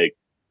Ruehl is like,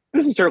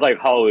 this is her like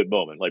Hollywood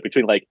moment, like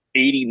between like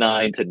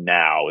 89 to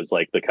now is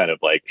like the kind of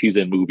like she's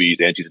in movies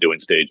and she's doing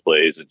stage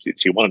plays, and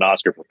she won an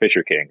Oscar for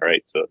Fisher King,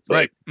 right? So it's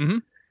right. Like, mm-hmm.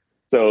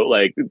 So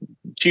like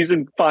she's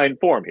in fine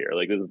form here.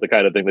 Like this is the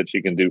kind of thing that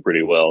she can do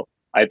pretty well.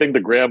 I think the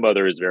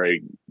grandmother is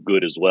very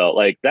good as well.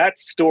 Like that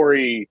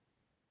story,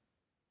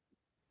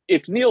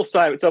 it's Neil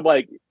Simon. So I'm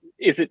like,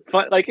 is it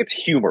fun? Like it's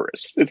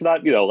humorous. It's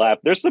not laugh.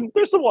 There's some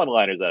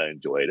one-liners that I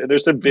enjoyed, and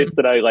there's some bits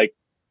that I like.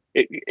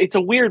 It's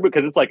a weird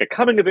because it's like a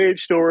coming of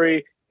age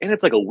story. and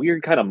it's like a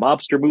weird kind of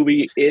mobster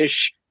movie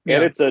ish,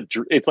 and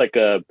it's like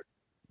a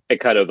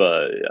kind of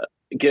a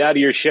get out of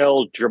your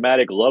shell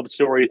dramatic love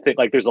story thing.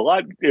 Like there's a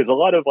lot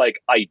of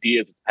like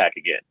ideas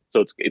packing in,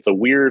 so it's a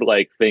weird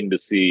like thing to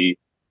see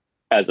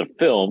as a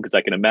film, because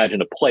I can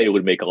imagine a play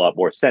would make a lot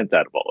more sense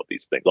out of all of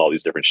these things, all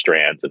these different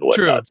strands and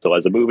whatnot. True. So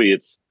as a movie,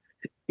 it's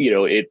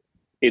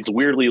it's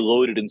weirdly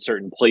loaded in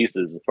certain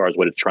places as far as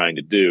what it's trying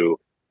to do.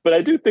 But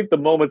I do think the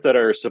moments that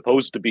are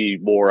supposed to be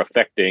more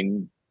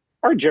affecting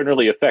are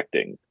generally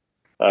affecting.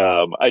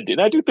 I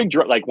do think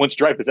like once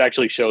Dreyfuss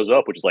actually shows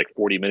up, which is like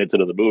 40 minutes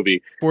into the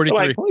movie,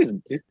 43.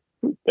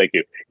 Thank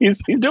you.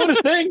 He's doing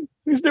his thing.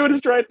 He's doing his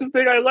Dreyfuss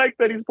thing. I like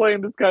that he's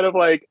playing this kind of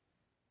like,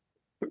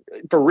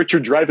 for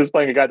Richard Dreyfuss,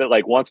 playing a guy that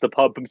like wants to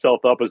pump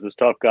himself up as this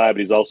tough guy, but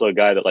he's also a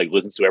guy that like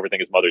listens to everything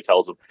his mother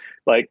tells him.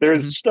 Like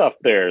there's stuff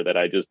there that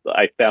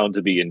I found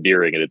to be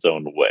endearing in its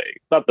own way.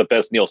 Not the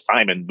best Neil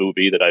Simon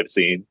movie that I've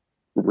seen,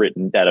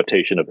 written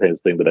adaptation of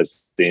his thing that I've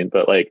seen,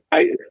 but like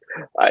I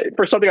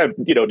for something I've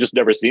just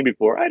never seen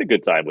before, I had a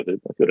good time with it.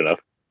 Good enough.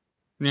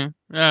 Yeah,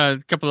 a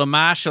couple of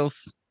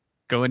marshals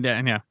going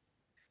down. Yeah,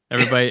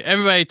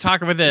 everybody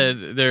talking with their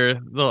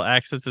little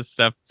accents and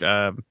stuff.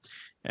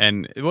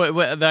 And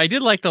what I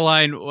did like the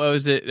line. What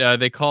was it?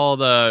 They called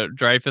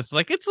Dreyfuss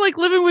like it's like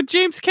living with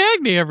James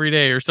Cagney every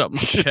day or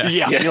something like that.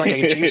 Yeah, like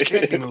a James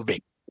Cagney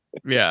movie.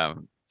 Yeah.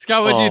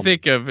 Scott, what did you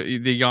think of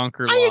the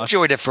Yonker loss? I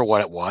enjoyed it for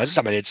what it was.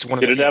 I mean, it's one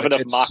of Did it have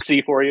enough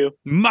moxie for you?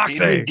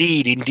 Moxie!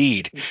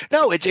 Indeed.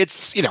 No,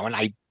 it's and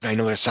I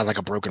know that sounds like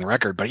a broken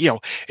record, but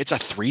it's a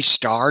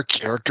 3-star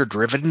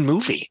character-driven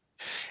movie.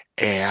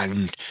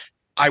 And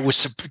I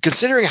was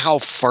considering how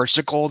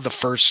farcical the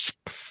first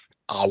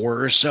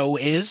hour or so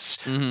is.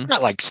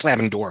 Not like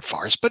slamming door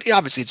farce, but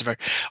obviously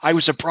I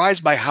was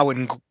surprised by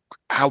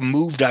how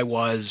moved I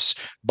was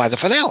by the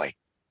finale.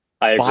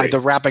 By the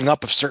wrapping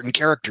up of certain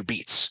character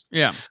beats.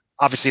 Yeah.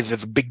 Obviously,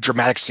 the big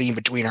dramatic scene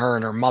between her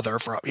and her mother,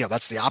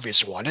 that's the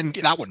obvious one. And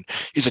that one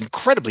is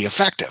incredibly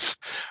effective.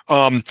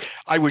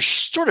 I was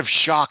sort of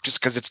shocked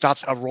just because it's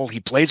not a role he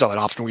plays all that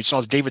often. We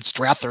saw David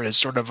Strathairn as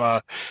sort of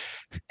a,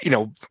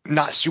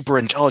 not super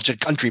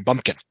intelligent country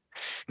bumpkin.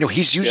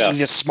 He's usually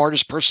the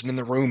smartest person in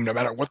the room, no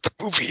matter what the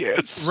movie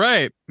is.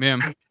 Right. Yeah.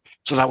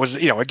 So that was,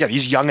 again,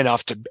 he's young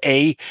enough to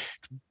A,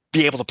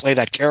 be able to play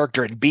that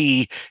character, and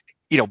B,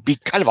 be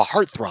kind of a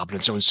heartthrob in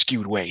its own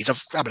skewed way.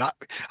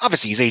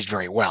 Obviously he's aged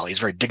very well. He's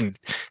very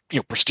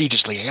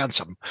prestigiously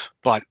handsome,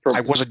 but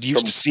I wasn't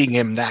used to seeing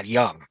him that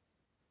young.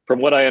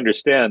 From what I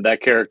understand,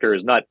 that character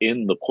is not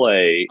in the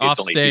play.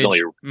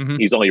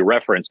 He's only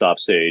referenced off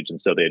stage, and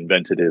so they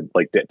invented him,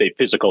 like they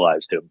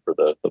physicalized him for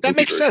the that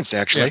makes sense,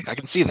 actually. Yeah. I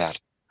can see that.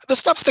 The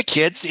stuff with the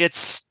kids,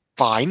 it's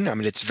fine. I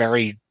mean, it's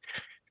very,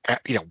 I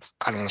don't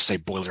want to say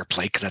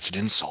boilerplate because that's an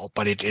insult,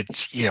 but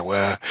it's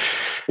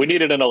we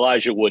needed an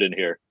Elijah Wood in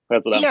here.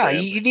 That's what I'm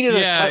saying. You needed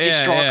a slightly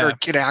stronger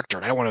kid actor.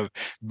 And I don't want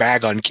to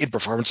bag on kid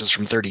performances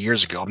from 30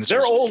 years ago.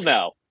 They're old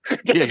now.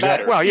 Yeah,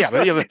 exactly. Well, yeah,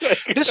 but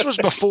this was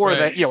before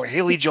that.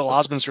 Haley Joel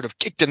Osment sort of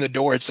kicked in the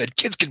door and said,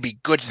 "Kids can be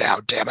good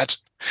now, damn it."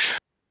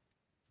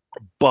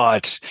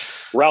 But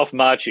Ralph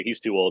Macchio, he's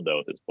too old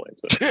though at this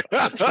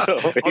point.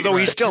 So. Although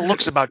he still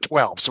looks about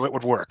 12, so it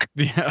would work.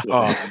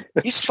 Yeah,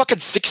 he's fucking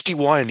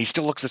 61. He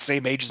still looks the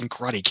same age as a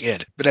Karate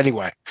Kid. But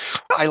anyway,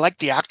 I like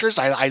the actors.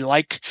 I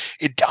like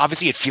it.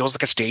 Obviously, it feels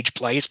like a stage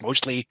play. It's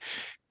mostly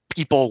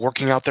people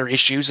working out their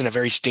issues in a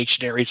very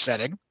stationary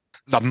setting.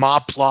 The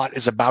mob plot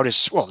is about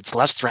it's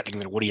less threatening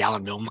than a Woody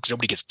Allen film because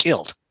nobody gets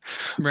killed.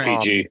 Right.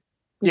 PG.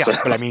 Yeah,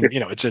 but I mean,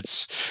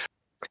 it's.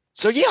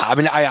 So yeah, I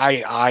mean,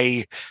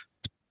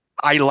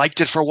 I liked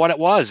it for what it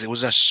was. It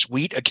was a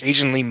sweet,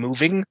 occasionally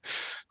moving,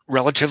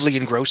 relatively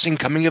engrossing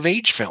coming of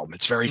age film.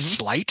 It's very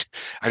slight.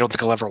 I don't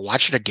think I'll ever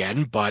watch it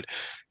again, but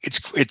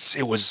it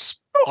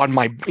was on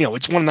my,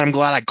 it's one that I'm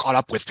glad I caught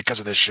up with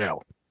because of this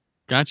show.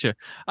 Gotcha.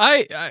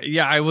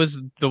 I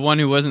was the one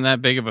who wasn't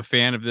that big of a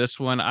fan of this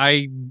one.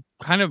 I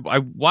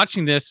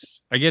watching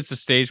this, I get it's a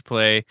stage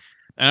play,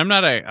 and I'm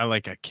not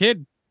a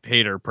kid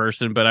hater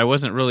person, but I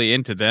wasn't really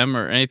into them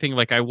or anything.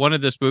 Like I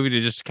wanted this movie to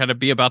just kind of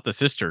be about the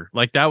sister.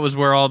 Like that was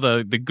where all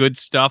the good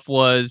stuff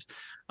was.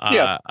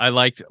 I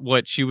liked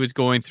what she was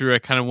going through. I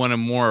kind of wanted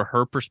more of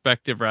her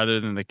perspective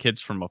rather than the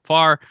kids from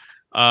afar.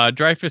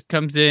 Dreyfuss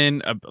comes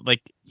in,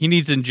 like he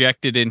needs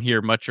injected in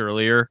here much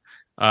earlier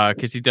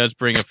because he does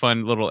bring a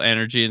fun little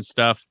energy and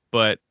stuff.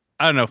 But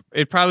I don't know.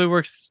 It probably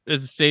works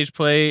as a stage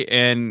play,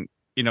 and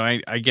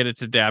I get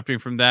it's adapting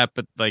from that,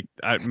 but like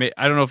I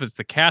don't know if it's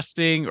the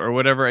casting or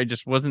whatever. I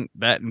just wasn't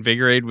that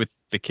invigorated with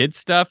the kids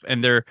stuff,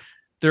 and they're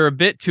a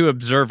bit too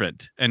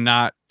observant and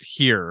not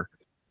here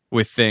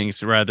with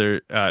things.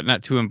 Rather,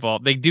 not too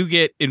involved. They do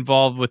get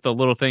involved with the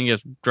little thing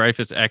as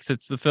Dreyfuss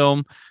exits the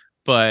film,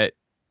 but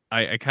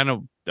I kind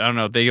of I don't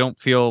know. They don't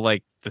feel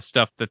like the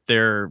stuff that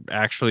they're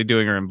actually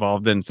doing or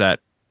involved in is that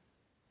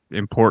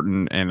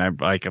important. And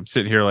I'm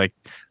sitting here like,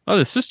 oh,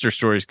 the sister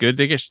story is good.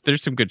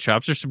 There's some good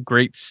chops. There's some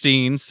great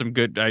scenes, some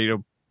good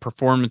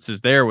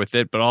performances there with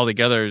it. But all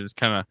together, it's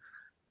kind of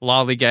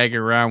lollygagging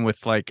around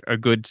with like a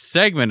good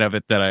segment of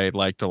it that I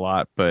liked a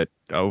lot. But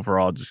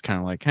overall, just kind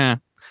of like,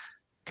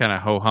 kind of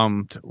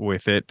ho-hummed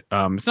with it.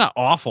 It's not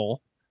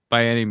awful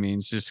by any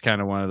means, just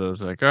kind of one of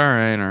those like, all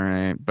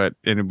right, but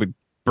and it would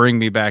bring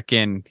me back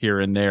in here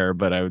and there,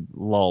 but I would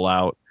lull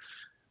out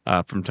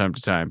from time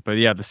to time. But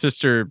yeah, the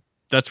sister,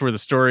 that's where the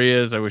story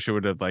is. I wish it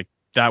would have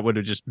that would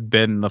have just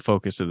been the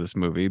focus of this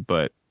movie,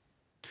 but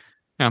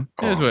yeah,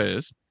 it is what it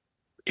is.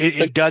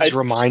 It does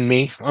remind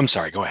me. I'm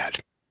sorry, go ahead.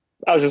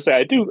 I was just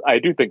saying, I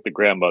do think the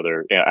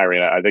grandmother,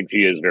 Irene, I think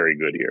she is very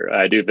good here.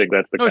 I do think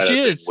that's the kind of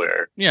thing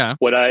where,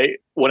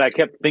 when I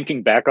kept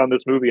thinking back on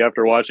this movie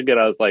after watching it,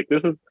 I was like,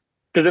 this is,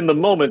 because in the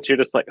moment you're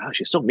just like, oh,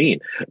 she's so mean,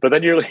 but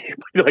then you're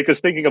like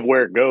just thinking of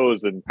where it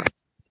goes, and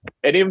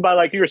even by,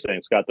 like you were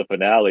saying, Scott, the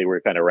finale where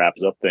it kind of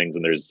wraps up things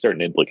and there's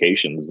certain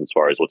implications as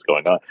far as what's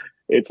going on.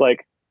 It's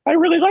like, I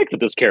really liked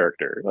this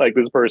character, like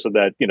this person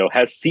that,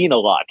 has seen a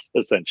lot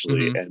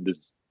essentially, and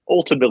is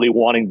ultimately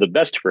wanting the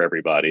best for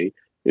everybody,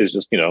 is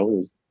just,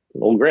 his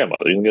old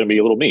grandmother. He's going to be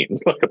a little mean.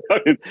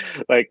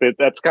 Like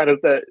that's kind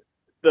of the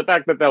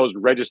fact that was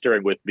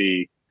registering with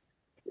me,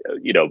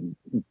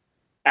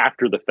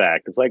 after the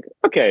fact. It's like,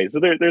 okay, so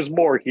there's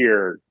more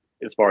here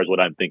as far as what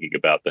I'm thinking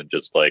about than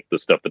just like the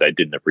stuff that I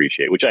didn't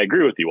appreciate, which I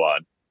agree with you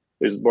on.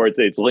 There's more,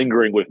 it's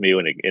lingering with me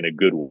in a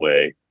good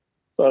way.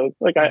 So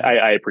like,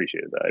 I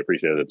appreciate that. I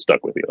appreciate that it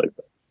stuck with you like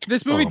that.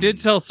 This movie did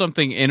tell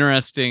something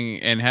interesting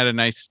and had a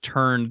nice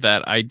turn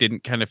that I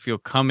didn't kind of feel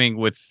coming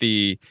with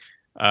the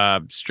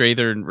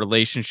Strathern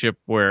relationship,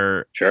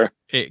 where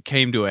it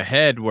came to a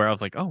head where I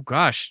was like, oh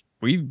gosh,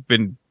 we've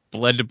been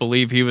led to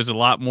believe he was a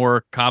lot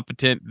more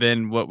competent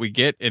than what we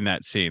get in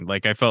that scene.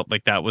 Like, I felt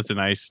like that was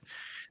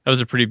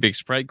a pretty big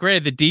surprise.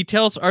 Granted, the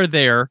details are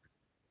there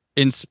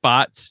in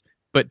spots,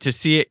 but to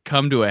see it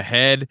come to a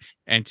head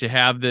and to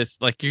have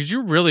this, like, because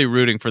you're really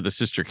rooting for the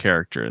sister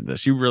character in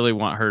this. You really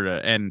want her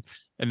to, and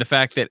the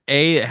fact that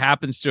A, it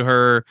happens to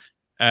her,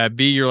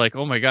 B, you're like,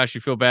 oh my gosh,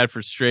 you feel bad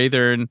for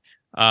Strathern,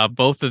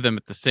 both of them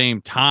at the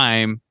same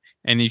time,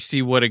 and you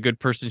see what a good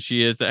person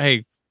she is, that,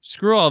 hey,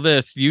 screw all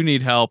this, you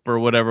need help or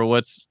whatever,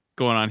 what's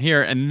going on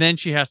here? And then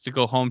she has to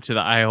go home to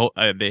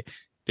the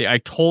I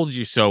told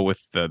you so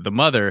with the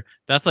mother.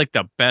 That's like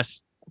the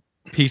best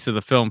piece of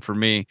the film for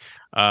me,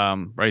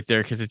 right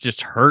there, because it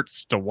just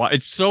hurts to watch.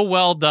 It's so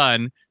well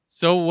done,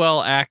 so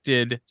well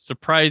acted,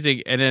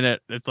 surprising, and then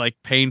it's like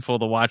painful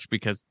to watch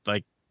because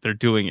like they're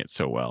doing it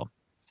so well.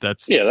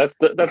 That's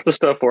the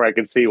stuff where I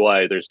can see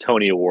why there's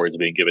Tony Awards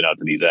being given out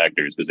to these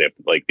actors, because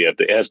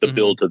it has to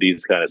build to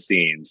these kind of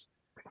scenes.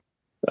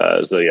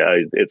 So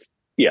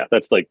yeah,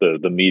 that's like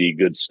the meaty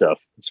good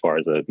stuff as far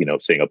as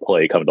seeing a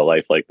play come to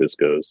life like this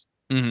goes.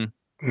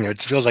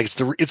 It feels like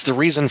it's the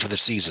reason for the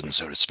season,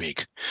 so to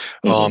speak.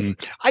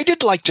 I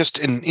did like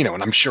and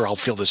I'm sure I'll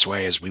feel this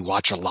way as we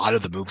watch a lot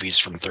of the movies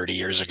from 30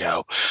 years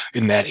ago,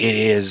 in that it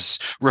is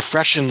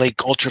refreshingly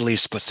culturally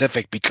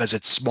specific because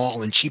it's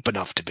small and cheap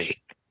enough to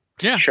be.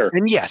 Yeah, sure.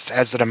 And yes,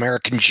 as an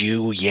American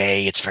Jew,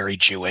 yay, it's very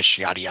Jewish,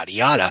 yada, yada,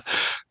 yada.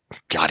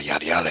 Yada,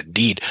 yada, yada,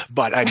 indeed.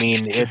 But I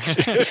mean, it's,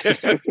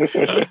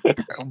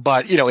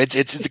 but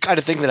it's the kind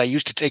of thing that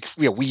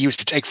we used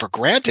to take for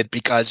granted,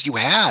 because you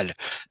had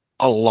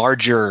a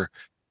larger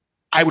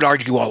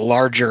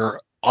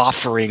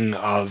offering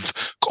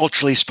of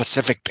culturally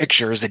specific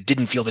pictures that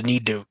didn't feel the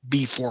need to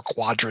be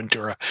 4-quadrant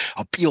or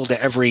appeal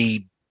to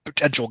every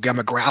potential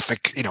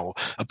demographic,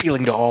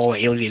 appealing to all,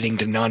 alienating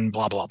to none,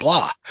 blah, blah,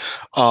 blah.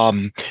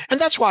 And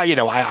that's why,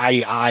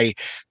 I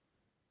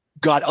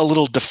got a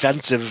little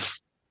defensive,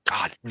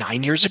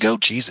 9 years ago,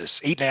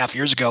 8.5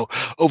 years ago,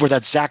 over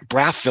that Zach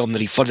Braff film that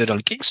he funded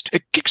on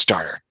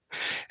Kickstarter.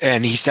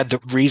 And he said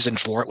the reason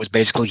for it was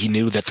basically he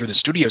knew that through the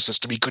studio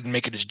system, he couldn't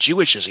make it as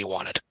Jewish as he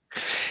wanted.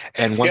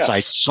 And once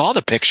I saw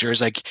the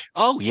pictures, like,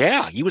 oh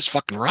yeah, he was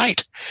fucking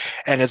right.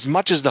 And as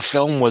much as the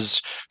film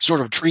was sort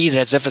of treated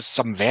as if it's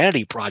some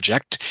vanity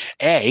project,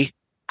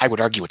 I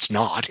would argue it's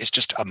not. It's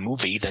just a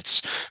movie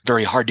that's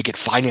very hard to get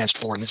financed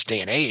for in this day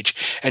and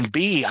age. And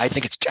B, I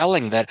think it's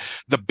telling that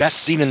the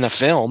best scene in the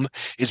film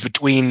is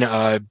between,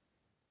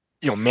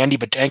 Mandy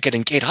Patinkin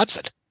and Kate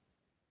Hudson.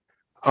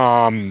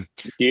 Aren't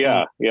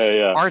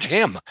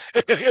him.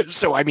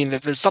 So, I mean,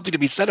 there's something to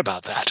be said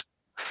about that.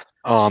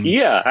 I'm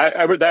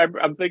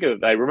thinking,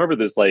 I remember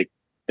this, like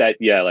that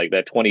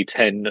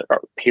 2010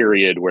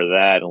 period where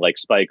that, and like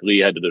Spike Lee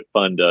had to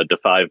fund the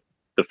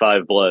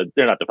Five Blood.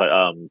 They're not the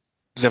Five.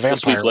 The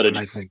vampire one,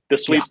 I think. The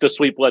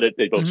sweet blooded.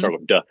 They both start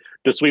with duh.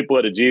 The sweet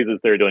blooded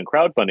Jesus. They were doing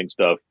crowdfunding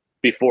stuff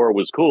before it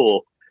was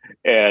cool,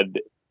 and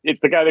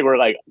it's the guy they were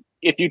like,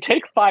 if you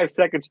take 5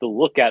 seconds to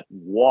look at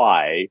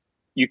why,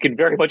 you can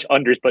very much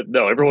understand. But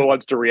no, everyone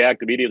wants to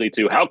react immediately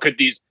to how could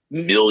these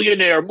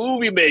millionaire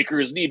movie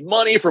makers need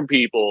money from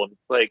people? And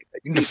it's like,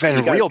 you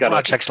defend real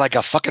projects like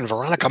a fucking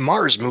Veronica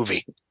Mars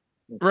movie,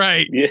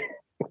 right? Yeah,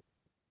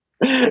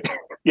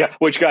 yeah,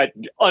 which got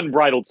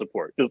unbridled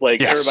support. Just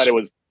like everybody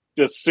was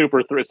just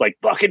super through. It's like,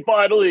 fucking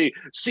finally,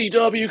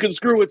 CW can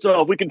screw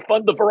itself. We can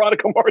fund the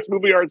Veronica Mars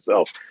movie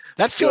ourselves.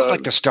 That feels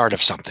like the start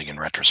of something in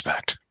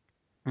retrospect.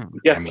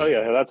 Yes.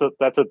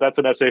 That's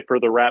an essay for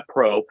the Rat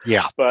Pro.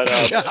 Yeah. But,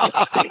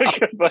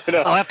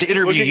 I'll have to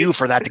interview you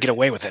for that to get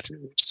away with it.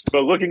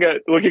 But looking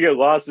at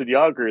Lost in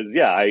Yonkers,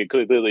 yeah, I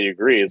completely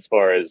agree. As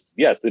far as,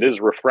 yes, it is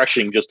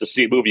refreshing just to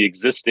see a movie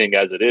existing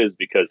as it is,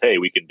 because hey,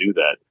 we can do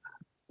that.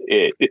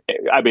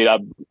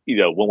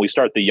 When we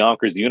start the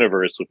Yonkers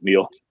universe with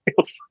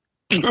Neil's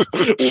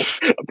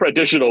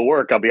additional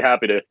work, I'll be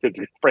happy to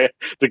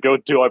go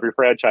to every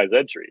franchise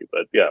entry.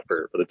 But yeah,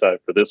 for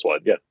this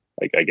one, yeah,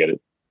 I get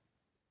it.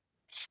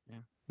 Yeah.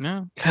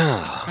 No,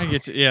 I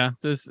get you. Yeah,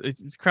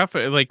 it's crap.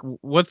 Like,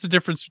 what's the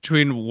difference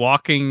between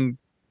walking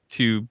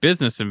to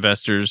business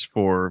investors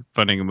for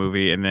funding a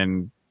movie and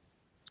then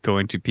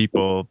going to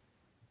people?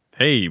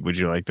 Hey, would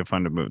you like to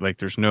fund a movie? Like,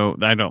 there's no.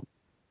 I don't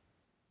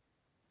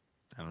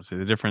see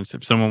the difference.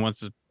 If someone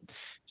wants to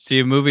see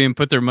a movie and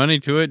put their money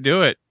to it,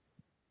 do it.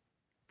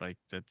 Like,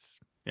 it's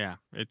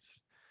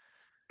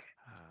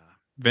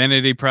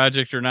vanity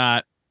project or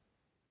not,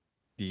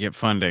 you get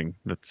funding.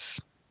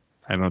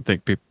 I don't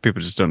think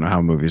people just don't know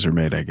how movies are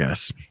made, I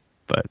guess.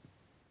 But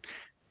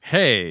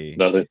hey,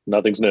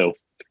 nothing's new.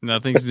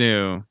 Nothing's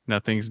new.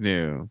 Nothing's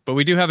new. But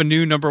we do have a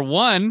new number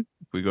one.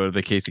 We go to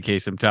the Casey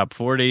Kasem Top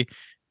 40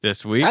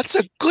 this week. That's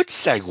a good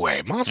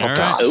segue. Mazel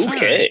tov.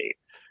 Okay.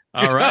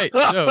 All right.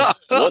 So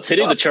what's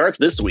hitting the charts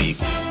this week?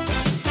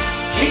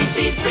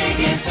 Casey's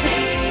biggest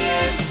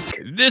hits.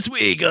 This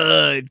week,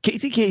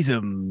 Casey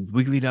Kasem's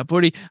Weekly Top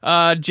 40.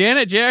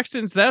 Janet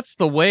Jackson's That's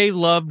the Way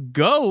Love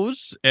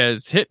Goes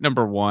as hit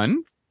number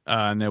one.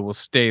 And it will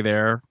stay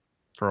there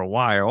for a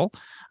while.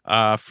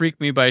 Freak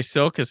Me by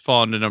Silk has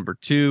fallen to number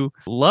 2.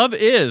 Love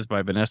Is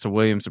by Vanessa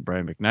Williams and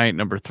Brian McKnight,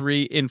 number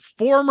 3.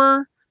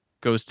 Informer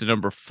goes to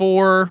number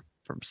 4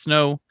 from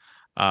Snow.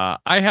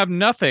 I Have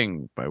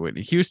Nothing by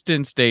Whitney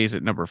Houston stays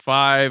at number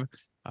 5.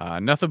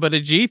 Nothing But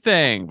a G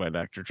Thing by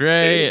Dr.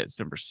 Dre. It's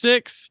number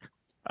 6.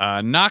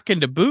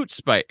 Knockin' to Boots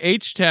by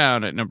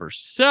H-Town at number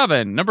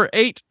 7. Number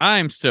 8,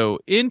 I'm So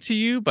Into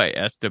You by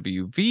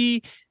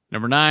SWV.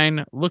 Number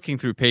 9, Looking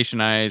Through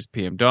Patient Eyes,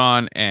 PM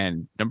Dawn.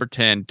 And number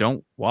 10,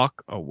 Don't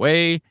Walk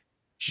Away,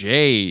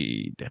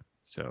 Jade.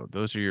 So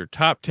those are your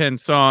top 10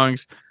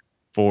 songs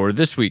for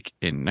this week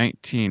in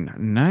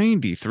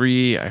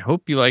 1993. I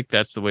hope you like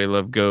That's the Way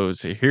Love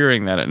Goes.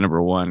 Hearing that at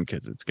number 1,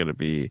 because it's going to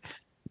be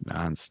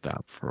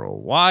nonstop for a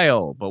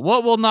while. But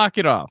what will knock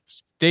it off?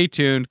 Stay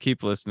tuned.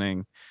 Keep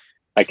listening.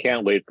 I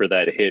can't wait for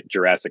that hit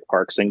Jurassic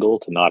Park single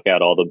to knock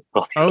out all the.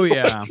 Oh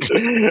yeah.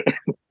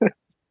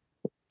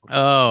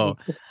 Oh,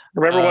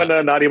 remember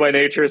when Naughty by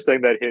Nature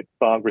sang that hit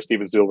song for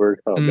Steven Spielberg?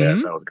 Oh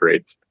man, that was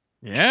great.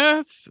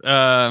 Yes.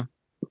 Dino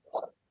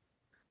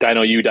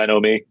You, Dino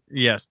Me.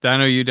 Yes,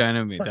 Dino You,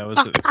 Dino Me. That was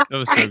so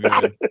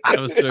good. That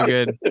was so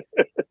good.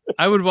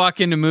 I would walk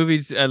into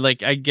movies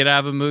like I get out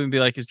of a movie and be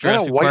like, "Is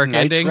Jurassic Park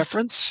ending?"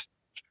 Reference?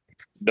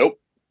 Nope.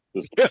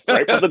 Just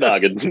right from the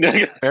noggin.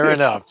 Fair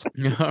enough.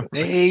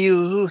 Say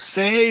you,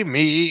 say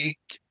me.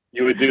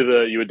 You would do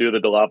the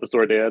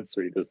Dilophosaur dance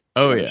where you just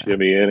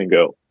shimmy in and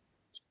go.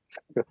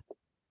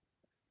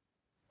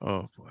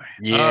 Oh boy.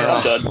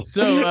 Yeah.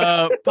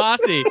 So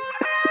Posse.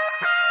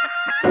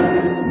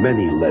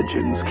 Many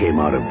legends came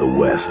out of the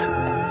West,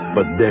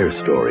 but their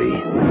story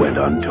went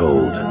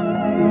untold.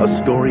 A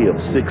story of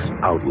 6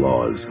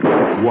 outlaws,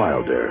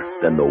 wilder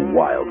than the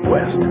Wild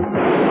West.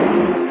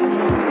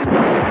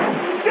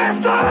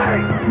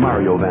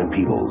 Mario Van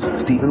Peebles,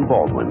 Stephen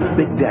Baldwin,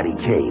 Big Daddy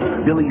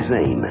Kane, Billy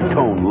Zane,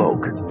 Tone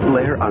Loc,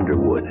 Blair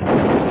Underwood.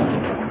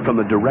 From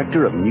the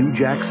director of New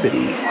Jack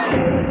City,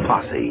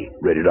 Posse,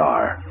 rated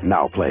R,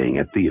 now playing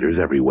at theaters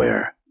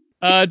everywhere.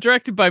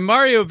 Directed by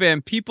Mario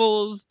Van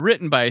Peebles,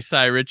 written by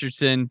Cy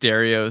Richardson,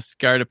 Dario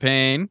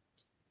Scartapane,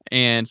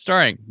 and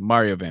starring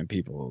Mario Van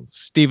Peebles,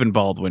 Stephen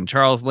Baldwin,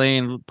 Charles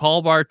Lane,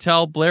 Paul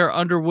Bartel, Blair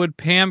Underwood,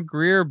 Pam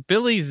Grier,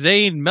 Billy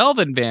Zane,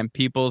 Melvin Van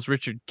Peebles,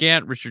 Richard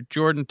Gant, Richard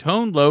Jordan,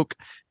 Tone Loc,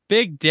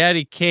 Big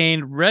Daddy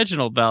Kane,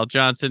 Reginald Val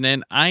Johnson,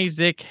 and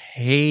Isaac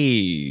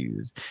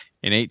Hayes.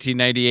 In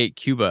 1898,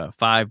 Cuba,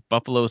 5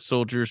 Buffalo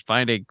soldiers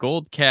find a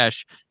gold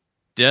cache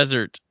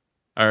desert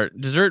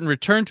and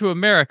return to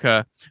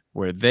America,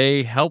 where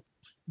they help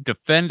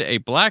defend a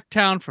black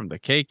town from the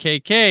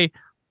KKK,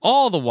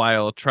 all the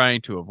while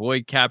trying to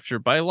avoid capture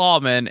by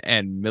lawmen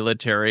and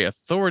military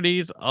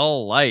authorities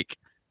alike.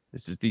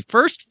 This is the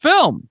first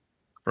film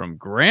from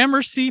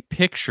Gramercy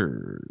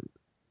Pictures.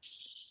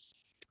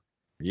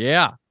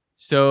 Yeah.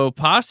 So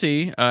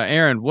Posse,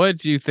 Aaron, what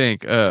do you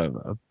think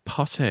of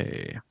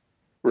Posse?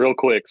 Real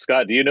quick,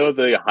 Scott, do you know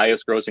the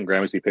highest grossing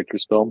Gramercy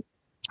Pictures film?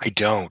 I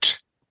don't.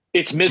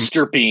 It's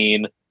Mr.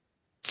 Bean.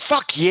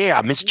 Fuck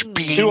yeah, Mr.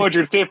 Bean.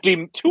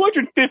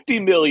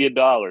 $250 million.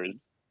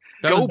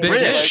 Go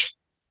British.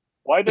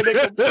 Why did they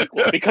make a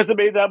sequel? Because it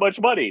made that much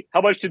money. How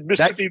much did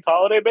Mr. Bean's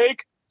Holiday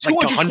make? Like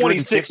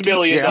 $226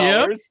 million.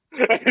 Yeah.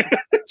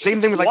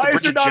 Same thing with like the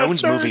Bridget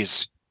Jones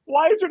movies.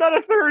 Why is there not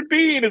a third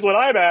Bean is what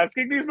I'm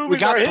asking. These movies we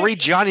got are 3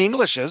 Johnny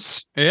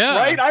Englishes. Yeah.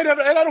 Right? I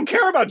don't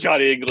care about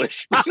Johnny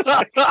English.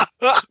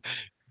 The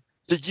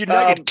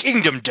United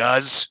Kingdom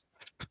does.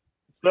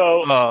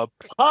 So,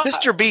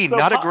 Mr. Bean,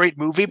 not a great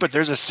movie, but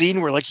there's a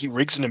scene where like he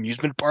rigs an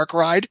amusement park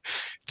ride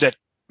that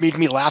made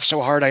me laugh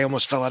so hard I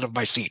almost fell out of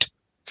my seat.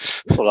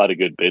 There's a lot of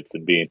good bits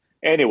in Bean.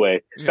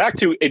 Anyway, back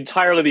to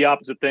entirely the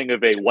opposite thing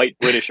of a white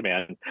British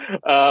man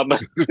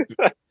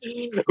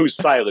who's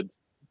silent.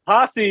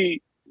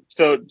 Posse.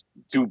 So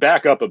to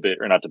back up a bit,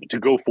 or not to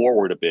go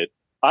forward a bit,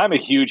 I'm a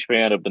huge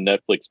fan of the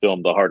Netflix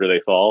film The Harder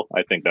They Fall.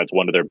 I think that's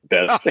one of their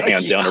best,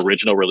 hands down,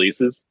 original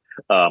releases.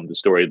 The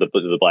story of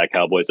the Black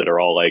Cowboys that are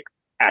all like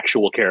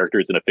actual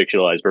characters in a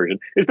fictionalized version.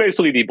 It's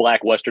basically the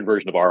Black Western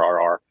version of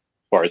RRR.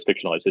 As far as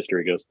fictionalized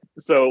history goes.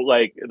 So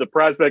like the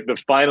prospect of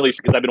finally,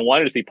 because I've been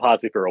wanting to see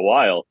Posse for a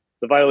while,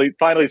 so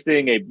finally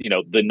seeing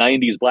the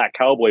 90s Black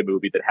Cowboy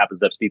movie that happens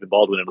to have Stephen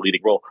Baldwin in a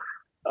leading role.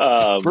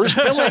 First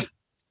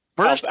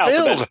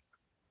build.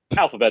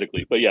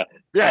 Alphabetically, but yeah.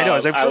 Yeah, I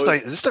know. Did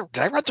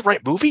I write the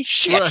right movie?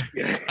 Shit.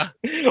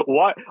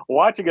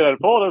 Watching it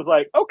unfold, I was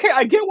like, okay,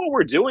 I get what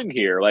we're doing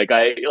here. Like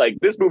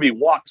this movie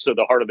walks so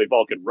the harder they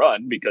fall can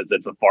run because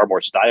it's a far more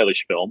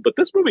stylish film. But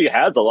this movie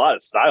has a lot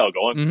of style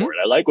going for it.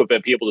 I like what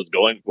Van Peebles is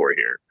going for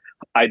here.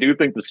 I do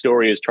think the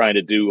story is trying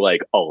to do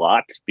like a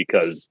lot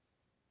because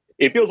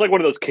it feels like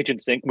one of those kitchen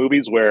sink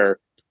movies where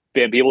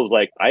Van Peebles is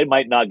like, I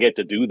might not get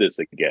to do this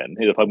again.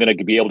 If I'm going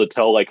to be able to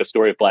tell like a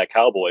story of Black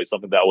Cowboys,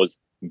 something that was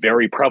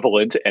very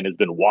prevalent and has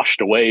been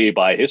washed away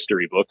by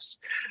history books,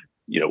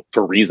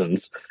 for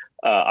reasons,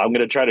 I'm going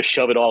to try to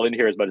shove it all in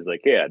here as much as I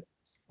can.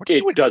 What are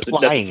you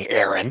implying,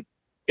 Aaron?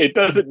 It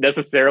doesn't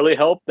necessarily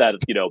help that,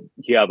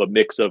 you have a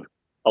mix of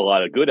a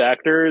lot of good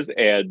actors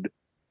and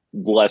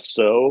less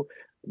so.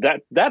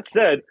 That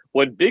said,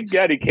 when Big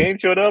Daddy Kane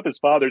showed up as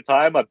Father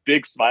Time, a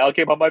big smile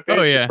came on my face.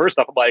 Oh, yeah. First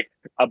off,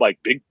 I'm like,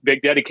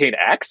 Big Daddy Kane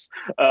acts,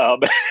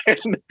 and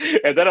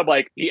then I'm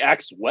like, he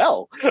acts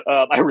well.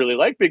 I really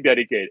like Big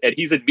Daddy Kane, and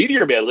he's in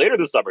Meteor Man later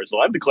this summer,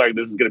 so I'm declaring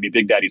this is going to be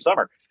Big Daddy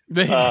Summer.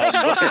 And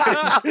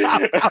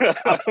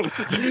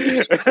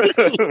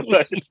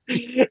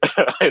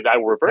I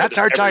will refer. That's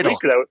our title.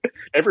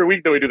 Every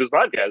week that we do this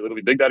podcast, it'll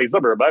be Big Daddy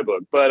Summer in my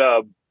book.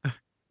 But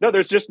no,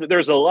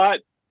 there's a lot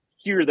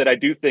here that I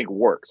do think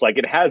works. Like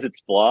it has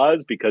its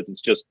flaws because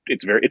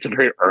it's a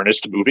very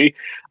earnest movie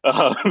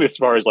as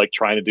far as like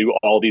trying to do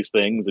all these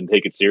things and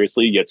take it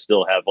seriously, yet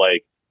still have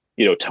like,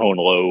 Tone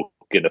Loc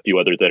and a few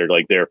others that are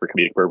like there for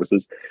comedic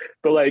purposes.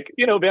 But like,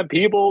 Van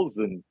Peebles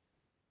and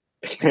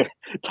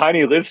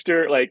Tiny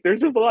Lister, like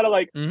there's just a lot of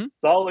like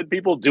solid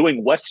people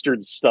doing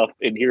Western stuff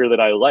in here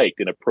that I like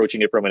and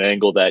approaching it from an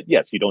angle that,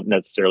 yes, you don't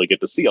necessarily get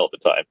to see all the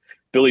time.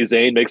 Billy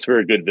Zane makes for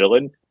a good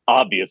villain.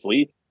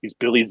 Obviously, he's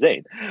Billy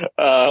Zane.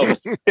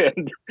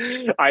 And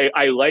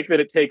I like that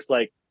it takes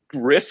like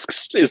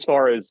risks as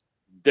far as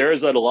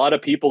there's a lot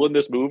of people in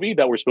this movie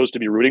that we're supposed to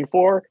be rooting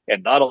for,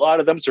 and not a lot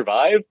of them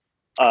survive.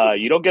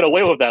 You don't get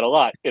away with that a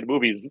lot in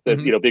movies,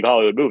 big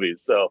Hollywood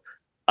movies. So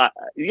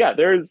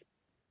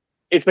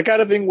it's the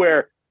kind of thing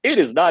where it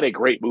is not a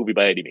great movie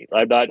by any means.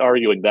 I'm not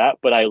arguing that,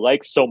 but I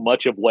like so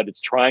much of what it's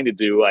trying to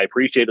do. I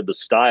appreciated the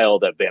style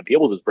that Van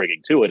Peebles is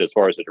bringing to it as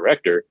far as the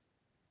director.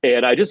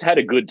 And I just had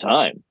a good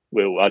time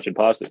with watching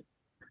Posse.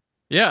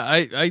 Yeah,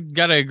 I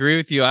gotta agree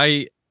with you.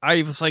 I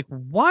was like,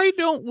 why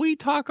don't we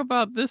talk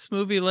about this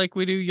movie like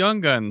we do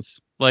Young Guns?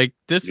 Like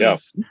this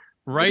is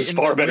right. This is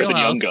far better than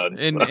Young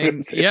Guns. And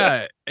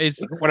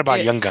what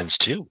about Young Guns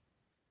 2?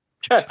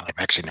 I've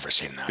actually never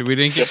seen that. We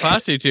didn't get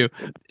Posse too.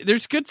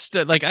 There's good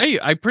stuff. Like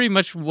I pretty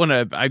much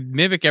I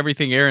mimic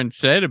everything Aaron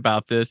said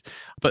about this,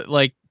 but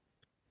like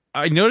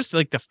I noticed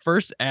like the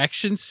first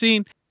action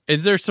scene.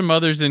 And there's some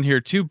others in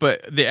here too,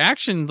 but the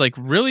action like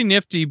really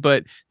nifty,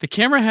 but the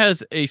camera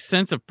has a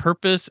sense of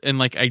purpose and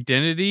like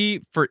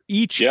identity for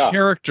each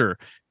character,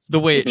 the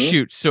way it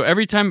shoots. So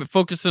every time it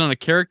focuses on a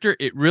character,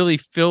 it really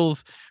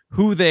fills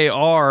who they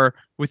are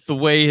with the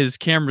way his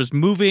camera's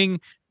moving,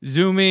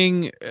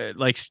 zooming,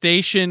 like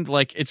stationed.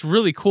 Like it's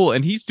really cool.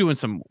 And he's doing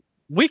some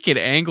wicked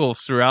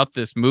angles throughout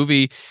this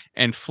movie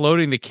and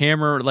floating the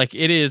camera. Like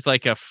it is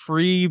like a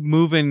free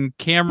moving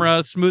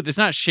camera, smooth. It's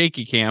not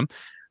shaky cam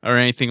or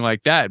anything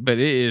like that, but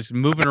it is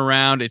moving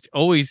around. It's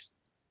always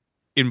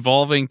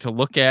involving to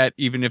look at,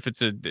 even if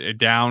it's a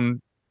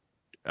down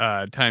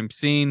time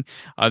scene.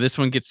 This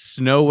one gets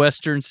snow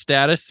Western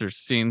status. There's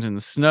scenes in the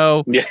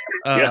snow.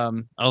 I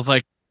was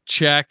like,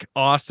 check,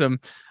 awesome.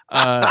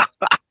 And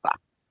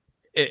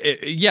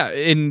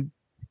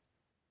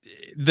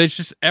there's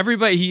just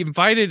everybody. He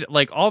invited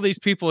like all these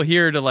people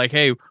here to like,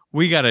 hey,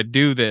 we got to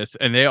do this,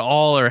 and they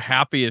all are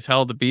happy as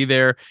hell to be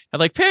there. And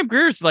like Pam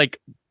Grier's like,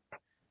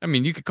 I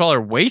mean, you could call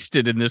her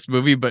wasted in this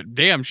movie, but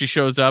damn, she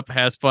shows up,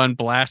 has fun,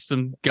 blasts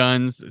some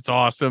guns. It's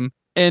awesome.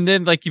 And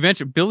then, like you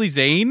mentioned, Billy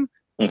Zane,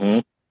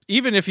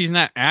 even if he's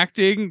not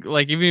acting,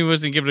 like even if he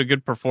wasn't giving a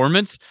good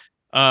performance,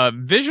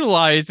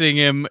 visualizing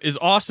him is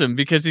awesome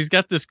because he's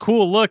got this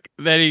cool look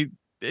that he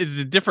is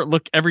a different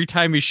look every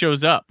time he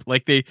shows up.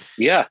 Like they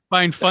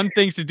find fun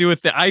things to do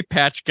with the eye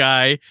patch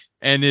guy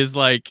and his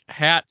like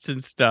hats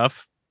and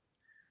stuff.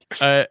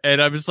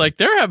 And I was like,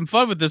 they're having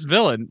fun with this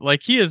villain.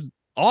 Like he is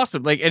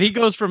awesome. Like, and he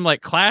goes from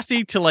like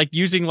classy to like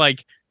using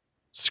like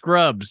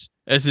Scrubs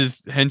as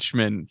his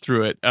henchman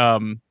through it.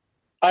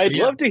 I'd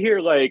love to hear,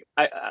 like,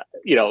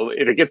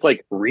 if it gets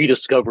like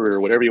rediscovered or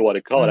whatever you want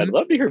to call it, I'd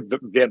love to hear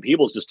Van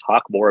Peebles just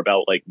talk more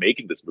about like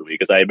making this movie,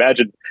 because I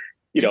imagine,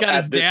 he got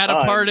his dad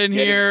a part in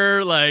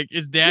here. Like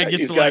his dad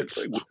gets to like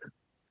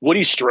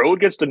Woody Strode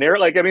gets to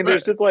narrate. Like, I mean,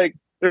 there's just like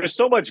there's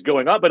so much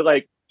going on, but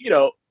like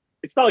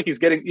it's not like he's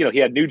getting. He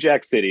had New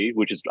Jack City,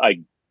 which is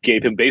I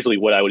gave him basically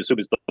what I would assume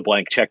is the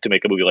blank check to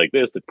make a movie like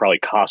this that probably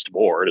cost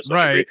more to some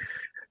degree.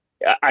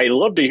 I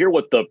love to hear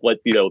what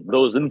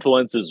those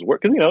influences were,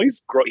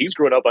 because he's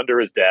grown up under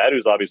his dad,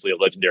 who's obviously a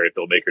legendary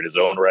filmmaker in his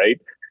own right,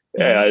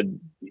 and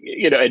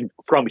and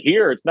from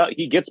here it's not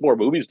he gets more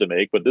movies to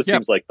make, but this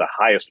seems like the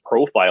highest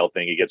profile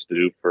thing he gets to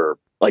do for.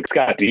 Like,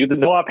 Scott, do you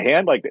know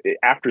offhand? Like,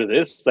 after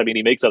this, I mean,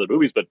 he makes other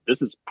movies, but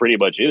this is pretty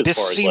much it. This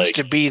seems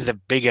to be the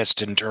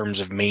biggest in terms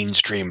of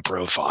mainstream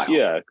profile.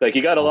 Yeah, like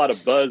he got a lot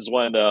of buzz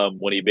when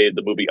he made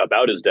the movie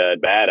about his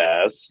dad,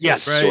 Badass.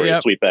 Yes,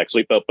 Sweet Back,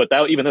 Sweet Out. But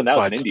that was an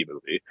indie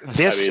movie.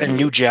 This and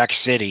New Jack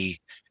City,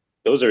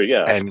 those are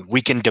and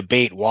we can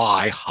debate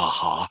why.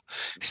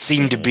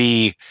 Seem to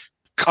be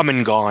come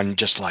and gone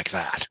just like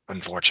that,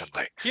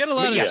 unfortunately. He had a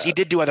lot he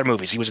did do other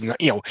movies. He was in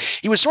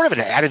he was sort of an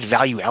added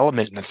value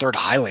element in the third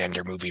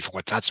Highlander movie, for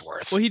what that's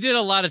worth. Well, he did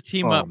a lot of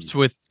team ups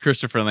with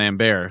Christopher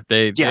Lambert.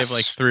 They have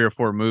like 3 or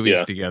 4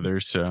 movies together.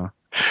 So,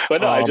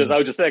 but no, I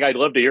was just saying I'd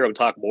love to hear him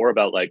talk more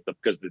about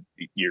because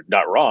you're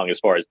not wrong as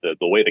far as the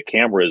way the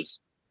camera's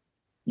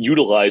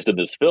utilized in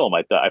this film.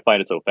 I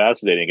find it so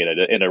fascinating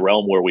in a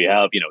realm where we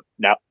have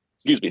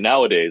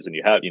nowadays, and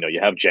you have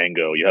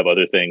Django, you have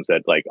other things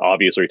that like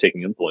obviously are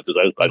taking influences.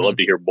 I'd love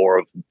to hear more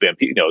of Van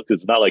Peebles.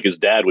 It's not like his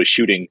dad was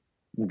shooting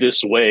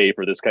this way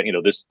for this kind,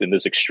 this in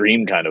this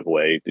extreme kind of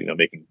way,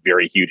 making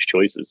very huge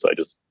choices. So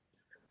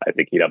I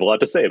think he'd have a lot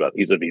to say about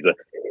it.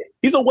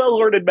 He's a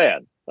well-learned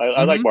man.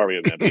 I like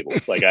Mario Van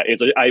Peebles. Like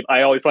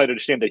I always find it a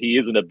shame that he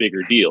isn't a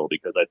bigger deal,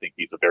 because I think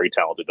he's a very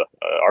talented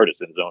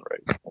artist in his own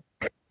right.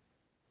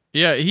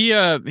 Yeah,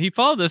 he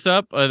followed this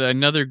up with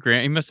another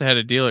He must have had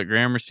a deal at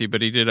Gramercy,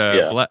 but he did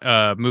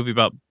a movie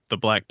about the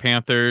Black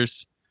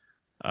Panthers.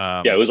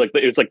 It was like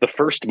the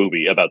first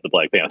movie about the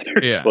Black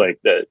Panthers. Yeah. Like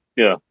that.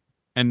 Yeah.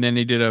 And then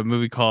he did a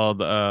movie called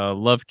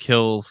Love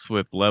Kills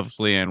with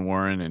Leslie Ann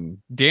Warren and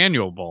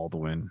Daniel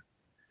Baldwin.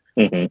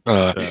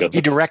 Mm-hmm.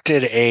 He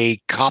directed a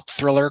cop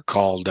thriller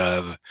called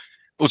it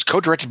was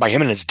co-directed by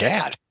him and his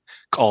dad,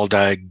 called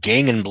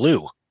Gang in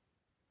Blue,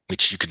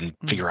 which you can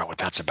figure out what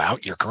that's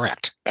about. You're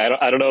correct.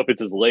 I don't know if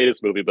it's his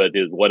latest movie, but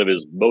one of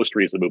his most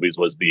recent movies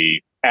was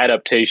the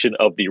adaptation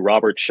of the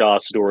Robert Shaw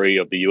story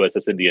of the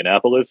USS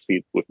Indianapolis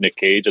with Nick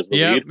Cage as the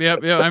lead. Yep.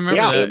 I remember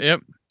that.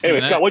 Yep.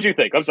 Anyway, Scott, what'd you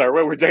think? I'm sorry,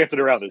 we're dancing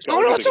around this.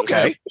 Oh, no, it's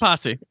okay.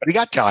 Posse. We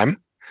got time.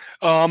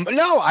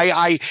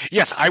 I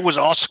was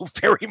also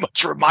very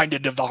much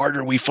reminded of The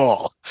Harder We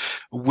Fall,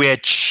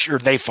 which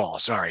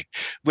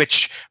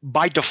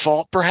by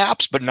default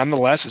perhaps, but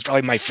nonetheless is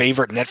probably my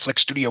favorite Netflix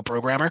studio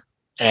programmer.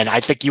 And I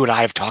think you and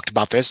I have talked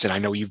about this, and I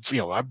know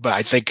but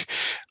I think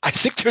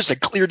there's a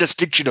clear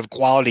distinction of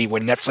quality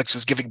when Netflix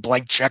is giving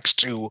blank checks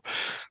to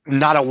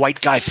not a white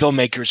guy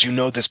filmmakers who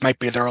know this might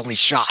be their only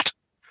shot,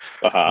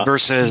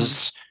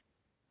 versus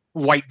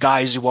white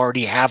guys who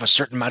already have a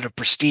certain amount of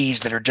prestige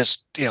that are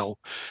just,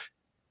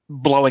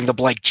 blowing the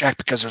blank check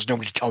because there's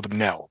nobody to tell them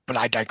no. But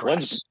I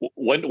digress.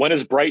 When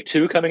is Bright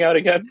 2 coming out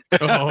again?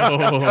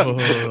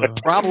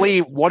 Probably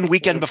one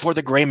weekend before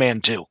The Gray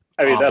Man 2.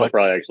 I mean, that'll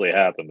probably actually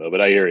happen, though,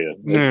 but I hear you.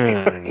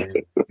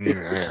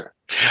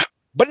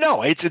 But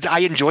no, I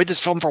enjoyed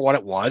this film for what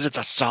it was. It's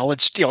a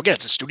solid, again,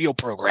 it's a studio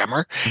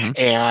programmer. Mm-hmm.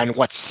 And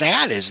what's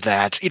sad is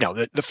that,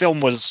 the film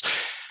was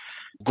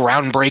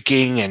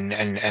groundbreaking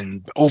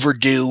and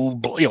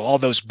overdue, all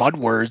those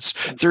buzzwords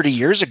 30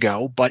 years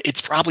ago, but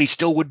it's probably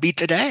still would be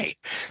today,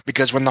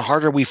 because when The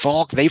Harder We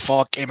Fall, They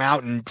Fall came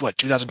out in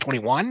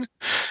 2021,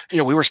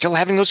 we were still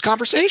having those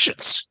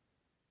conversations.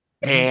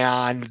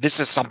 And this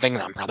is something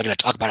that I'm probably going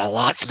to talk about a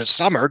lot for the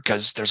summer,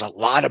 because there's a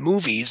lot of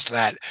movies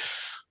that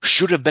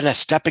should have been a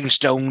stepping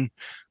stone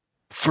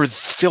for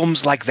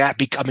films like that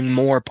becoming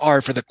more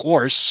par for the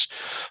course.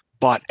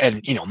 But,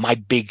 my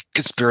big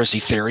conspiracy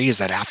theory is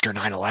that after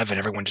 9/11,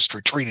 everyone just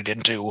retreated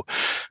into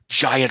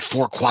giant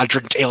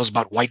 4-quadrant tales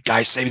about white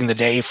guys saving the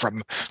day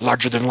from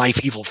larger than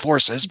life evil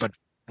forces, but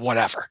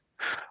whatever.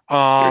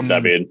 I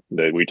mean,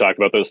 we talked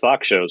about those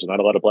Fox shows, not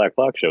a lot of black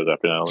Fox shows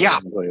after 9/11. Yeah.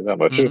 I'll tell you that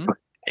much.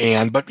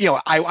 But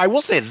I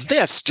will say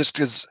this, just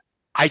because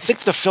I think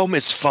the film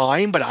is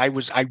fine, but I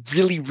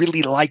really,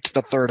 really liked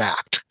the third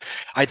act.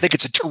 I think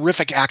it's a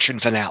terrific action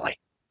finale.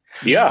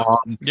 Yeah.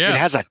 It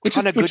has a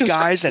ton of good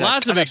guys and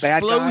lots a ton of of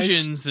bad guys.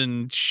 explosions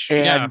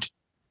and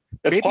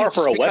it's par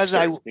for a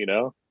Western,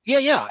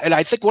 Yeah. And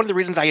I think one of the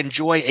reasons I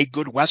enjoy a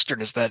good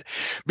Western is that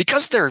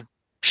because they're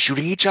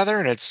shooting each other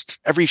and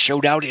every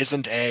showdown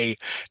isn't a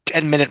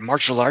 10-minute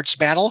martial arts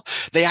battle,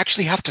 they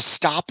actually have to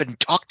stop and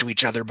talk to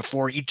each other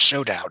before each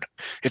showdown,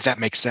 if that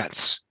makes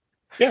sense.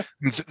 Yeah.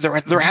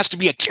 There has to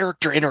be a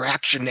character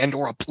interaction and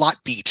or a plot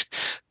beat.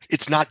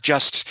 It's not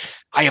just,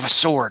 I have a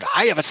sword,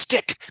 I have a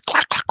stick,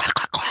 clack, clack, clack,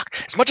 clack, clack.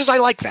 As much as I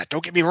like that,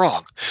 don't get me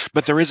wrong,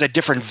 but there is a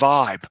different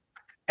vibe.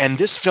 And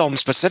this film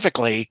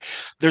specifically,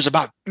 there's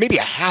about maybe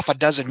a half a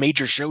dozen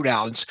major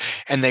showdowns,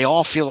 and they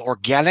all feel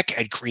organic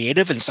and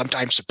creative and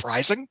sometimes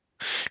surprising.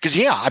 Because,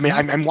 I mean,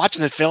 I'm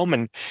watching the film,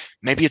 and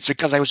maybe it's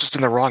because I was just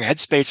in the wrong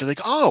headspace. I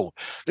think, oh,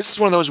 this is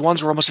one of those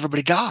ones where almost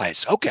everybody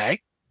dies. Okay.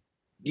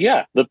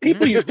 Yeah, the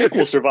people you think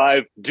will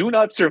survive do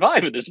not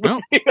survive in this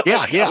movie.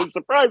 Yeah. I was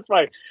surprised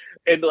by,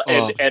 and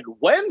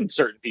when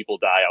certain people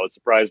die, I was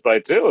surprised by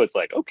too. It's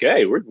like,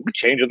 okay, we're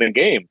changing the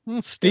game.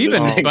 Well,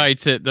 Steven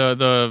bites it.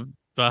 The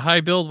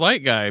high build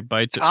white guy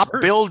bites it. Top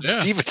build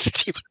Steven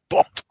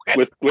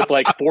Baldwin with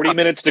like 40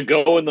 minutes to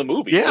go in the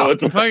movie. Yeah, so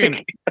it's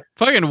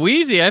fucking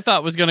Wheezy. I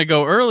thought was going to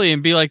go early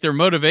and be like their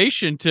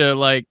motivation to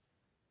like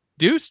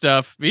do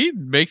stuff. He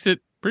makes it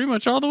pretty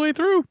much all the way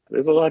through.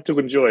 There's a lot to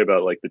enjoy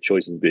about like the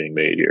choices being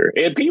made here.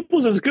 And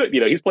Peoples is good.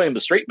 He's playing the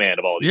straight man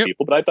of all these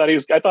people, but I thought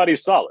he's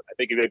solid. I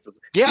think he's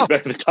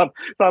better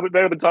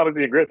than Thomas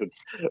Ian Griffin.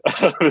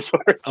 As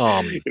far as,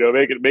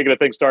 making a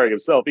thing starring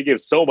himself. He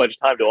gave so much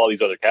time to all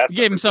these other cast. He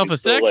gave himself a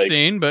sex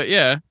scene, but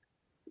yeah.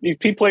 He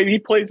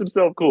plays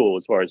himself cool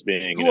as far as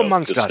being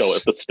amongst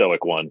us the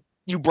stoic one.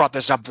 You brought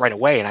this up right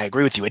away, and I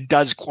agree with you. It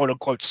does, quote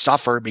unquote,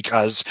 suffer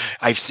because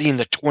I've seen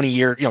the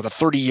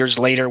 30 years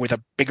later with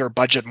a bigger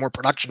budget, more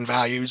production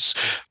values,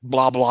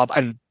 blah, blah,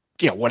 and,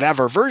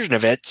 whatever version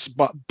of it.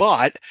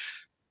 But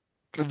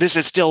this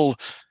is still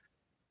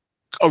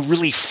a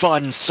really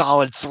fun,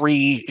 solid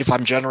 3, if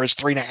I'm generous,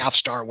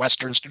 3.5-star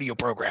Western studio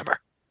programmer.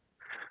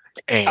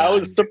 And I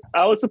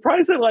was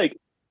surprised that,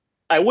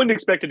 I wouldn't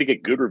expect it to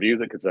get good reviews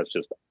because that's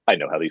just, I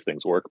know how these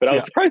things work, but I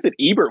was surprised that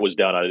Ebert was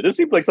down on it. This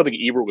seemed like something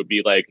Ebert would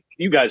be like,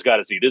 you guys got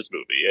to see this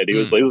movie. And he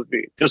was like,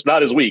 just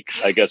not as weak,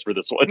 I guess, for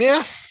this one.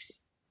 Yeah.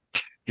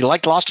 You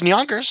liked Lost in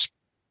Yonkers?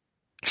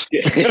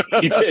 Yeah,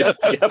 he did.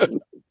 Yep.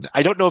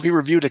 I don't know if he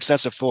reviewed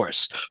Excessive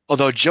Force,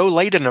 although Joe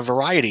Layden of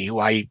Variety, who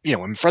I,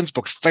 am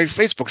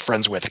Facebook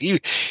friends with,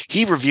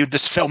 he reviewed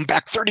this film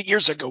back 30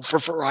 years ago for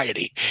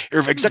Variety,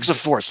 or Excessive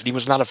Force, and he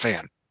was not a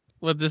fan.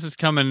 Well, this is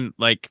coming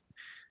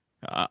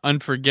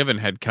Unforgiven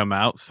had come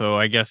out, so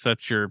I guess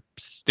that's your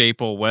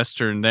staple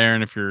Western there.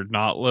 And if you're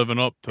not living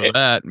up to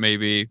that,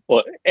 maybe.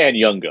 Well, and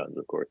Young Guns,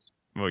 of course.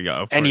 Well,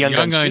 yeah, and Young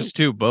Guns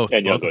too. Both.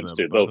 And Young Guns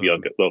too. Both the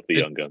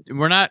Young Guns.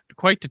 We're not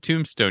quite to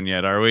Tombstone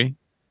yet, are we?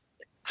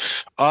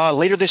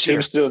 Later this year.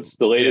 Tombstone's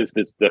the latest.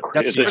 It's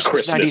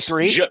Christmas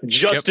 93.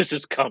 Justice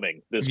is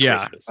coming this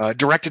Christmas.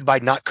 Directed by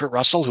not Kurt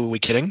Russell. Who are we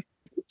kidding?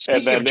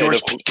 Speaking of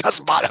George P.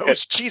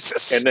 Cosmatos,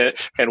 Jesus.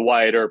 And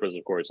Wyatt Earp is,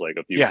 of course, like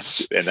a few.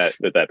 Yes. And that's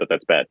bad.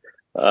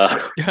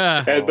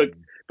 But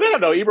I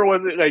don't know. Ebert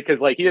wasn't because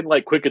he didn't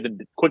like Quick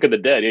and the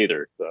Dead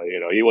either. So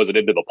he wasn't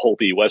into the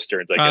pulpy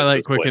westerns. I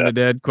like Quick and the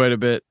Dead quite a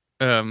bit.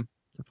 It's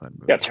a fun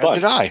movie. Yeah, it's fun. As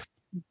did I.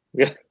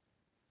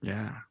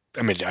 Yeah.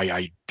 I mean,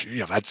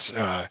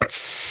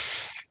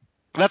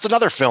 that's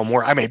another film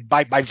where, I mean,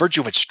 by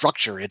virtue of its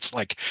structure, it's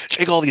like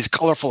take all these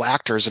colorful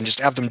actors and just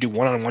have them do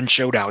one-on-one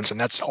showdowns, and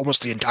that's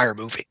almost the entire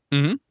movie.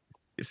 Mm-hmm.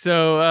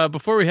 So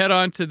before we head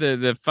on to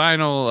the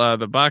final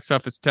the box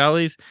office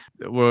tallies,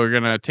 we're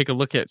gonna take a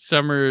look at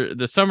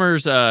the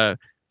summer's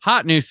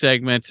hot news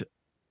segment,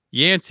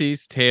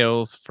 Yancey's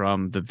Tales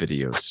from the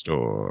Video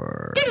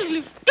Store.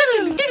 I'd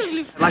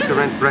like to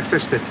rent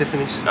breakfast at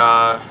Tiffany's.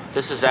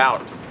 This is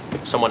out.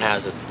 Someone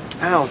has it.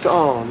 Out?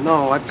 Oh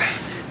no,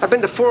 I've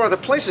been to 4 other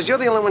places. You're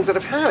the only ones that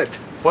have had it.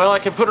 Well, I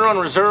can put it on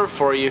reserve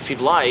for you if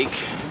you'd like.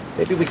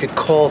 Maybe we could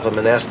call them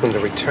and ask them to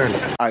return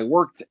it. I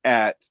worked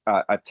at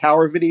a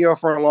Tower Video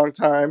for a long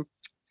time,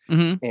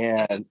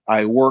 and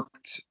I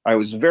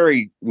was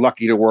very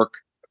lucky to work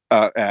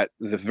at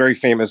the very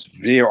famous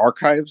Video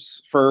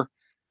Archives for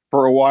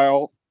a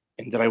while.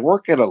 And did I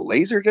work at a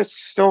Laserdisc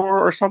store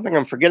or something?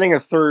 I'm forgetting a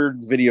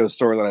third video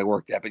store that I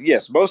worked at. But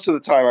yes, most of the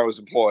time I was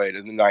employed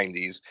in the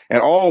 90s,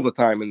 and all the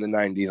time in the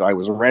 90s I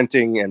was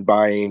renting and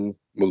buying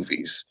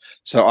movies.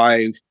 So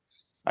I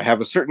have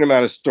a certain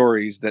amount of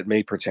stories that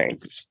may pertain.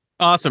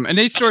 Awesome. And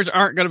these stories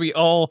aren't going to be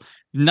all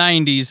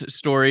 90s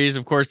stories.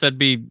 Of course, that'd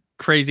be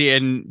crazy,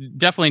 and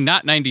definitely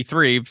not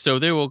 93. So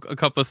they will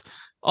encompass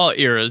all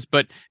eras.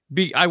 But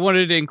I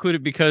wanted to include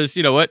it because,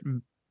 you know what?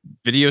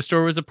 Video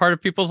store was a part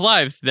of people's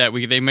lives that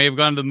week. They may have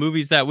gone to the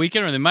movies that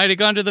weekend, or they might have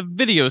gone to the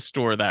video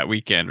store that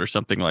weekend or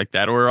something like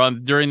that, or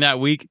during that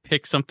week,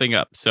 pick something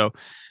up. So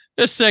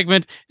this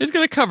segment is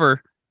going to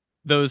cover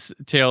those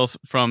tales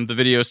from the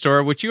video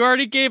store, which you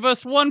already gave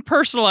us one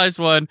personalized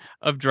one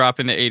of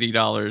dropping the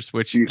 $80,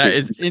 which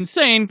is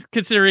insane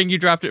considering you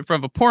dropped it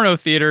from a porno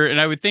theater.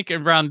 And I would think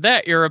around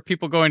that era,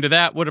 people going to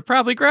that would have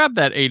probably grabbed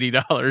that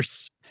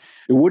 $80.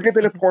 It wouldn't have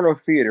been a porno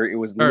theater. It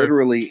was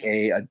literally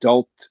a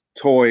adult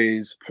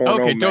toys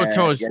porno mag,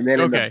 toys. And then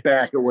in the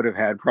back, it would have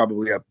had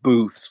probably a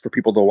booth for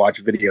people to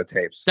watch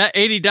videotapes. That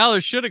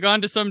 $80 should have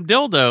gone to some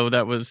dildo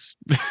that was...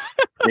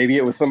 Maybe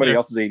it was somebody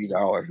else's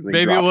 $80.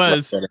 Maybe it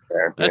was.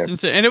 That's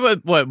insane. And it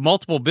was,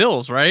 multiple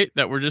bills, right?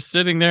 That were just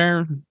sitting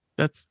there.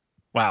 That's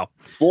Wow.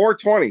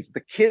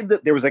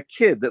 420s. There was a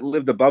kid that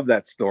lived above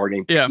that store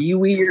named Pee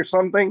Wee or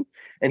something,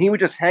 and he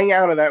would just hang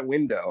out of that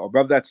window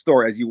above that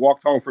store as you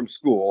walked home from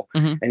school,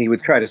 and he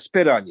would try to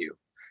spit on you.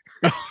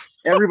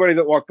 Everybody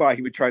that walked by,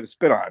 he would try to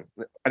spit on,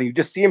 and you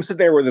just see him sit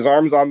there with his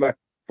arms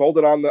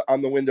folded on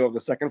the window of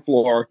the second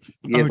floor.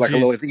 He had I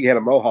think he had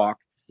a mohawk.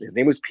 His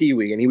name was Pee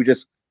Wee, and he would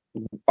just.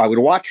 I would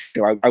watch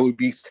him. I would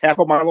be half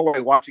a mile away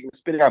watching him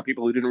spitting on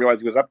people who didn't realize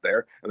he was up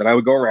there, and then I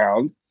would go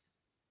around.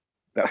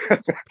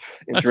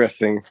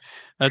 Interesting.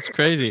 That's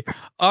crazy.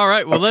 All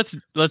right, well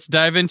let's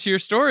dive into your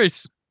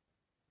stories.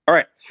 All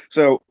right.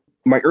 So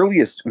my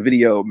earliest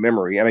video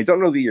memory, and I don't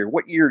know the year.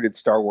 What year did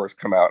Star Wars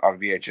come out on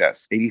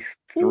VHS?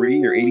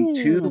 83 or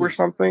 82 or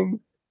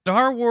something?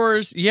 Star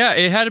Wars, yeah,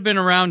 it had been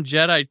around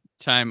Jedi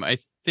time. I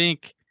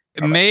think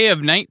May of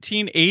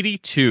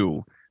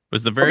 1982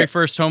 was the very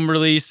first home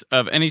release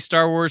of any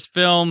Star Wars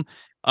film,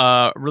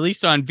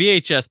 released on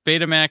VHS,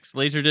 Betamax,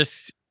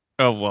 Laserdisc.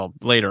 Oh, well,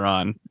 later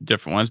on,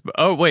 different ones. But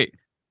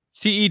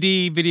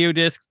CED, video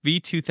disc,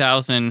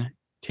 V2000,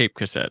 tape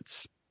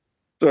cassettes.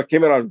 So it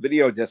came out on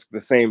video disc the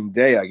same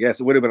day, I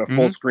guess. It would have been a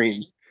full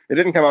screen. It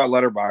didn't come out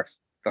letterbox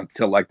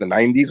until like the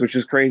 90s, which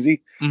is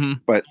crazy.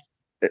 But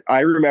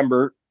I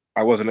remember,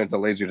 I wasn't into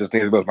Laserdisc,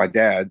 neither was my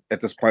dad at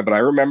this point, but I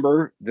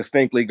remember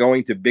distinctly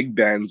going to Big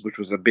Ben's, which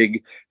was a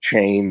big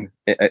chain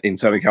in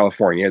Southern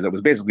California that was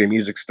basically a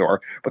music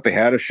store, but they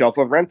had a shelf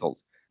of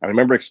rentals. I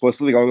remember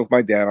explicitly going with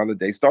my dad on the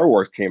day Star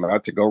Wars came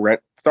out to go rent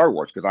Star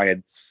Wars because I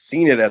had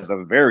seen it as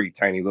a very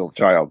tiny little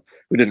child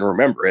who didn't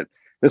remember it.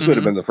 This would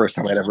have been the first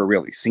time I'd ever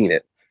really seen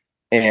it.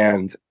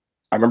 And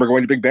I remember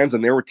going to Big Ben's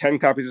and there were 10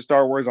 copies of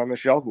Star Wars on the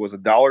shelf. It was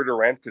 $1 to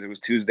rent because it was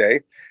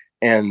Tuesday.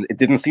 And it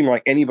didn't seem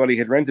like anybody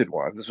had rented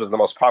one. This was the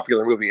most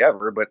popular movie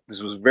ever, but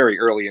this was very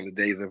early in the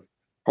days of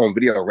home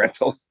video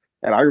rentals.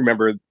 And I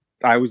remember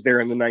I was there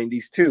in the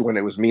 90s too, when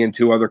it was me and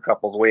two other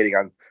couples waiting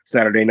on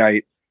Saturday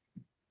night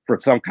for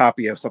some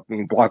copy of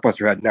something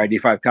Blockbuster had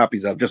 95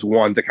 copies of, just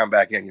one to come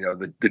back in,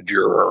 the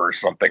Juror or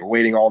something,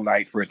 waiting all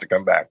night for it to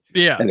come back.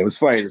 Yeah. And it was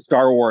funny.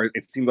 Star Wars,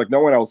 it seemed like no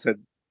one else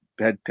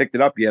had picked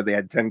it up yet. They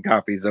had 10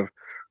 copies of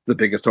the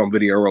biggest home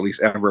video release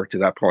ever to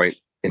that point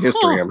in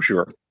history, I'm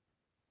sure.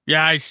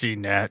 Yeah, I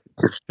seen that.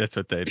 That's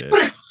what they did.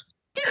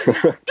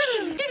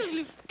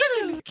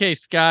 Okay,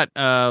 Scott,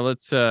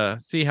 let's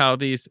see how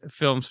these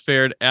films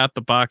fared at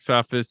the box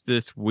office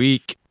this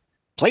week.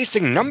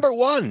 Placing number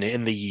one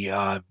in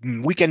the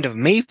weekend of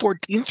May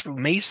 14th through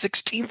May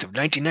 16th of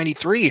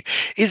 1993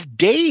 is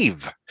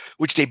Dave,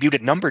 which debuted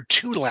at number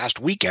 2 last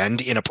weekend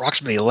in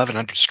approximately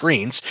 1,100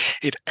 screens.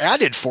 It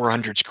added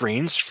 400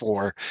 screens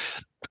for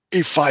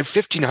a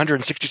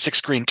 1,566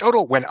 screen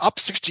total, went up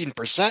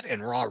 16%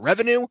 in raw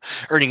revenue,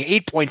 earning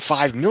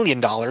 $8.5 million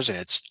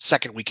in its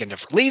second weekend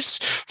of release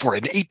for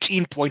an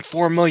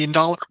 $18.4 million,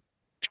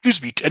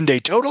 10-day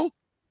total.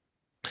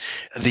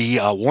 The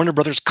Warner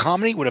Brothers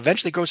comedy would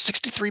eventually gross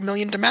 $63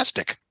 million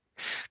domestic.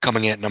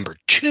 Coming in at number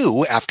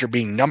 2 after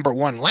being number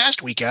 1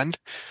 last weekend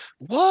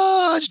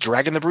was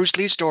Dragon the Bruce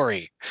Lee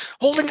Story,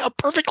 holding a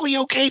perfectly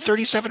okay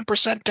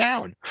 37%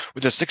 down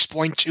with a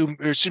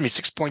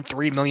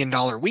 $6.3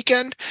 million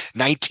weekend,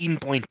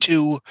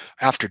 19.2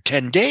 after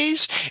 10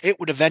 days. It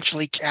would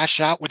eventually cash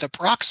out with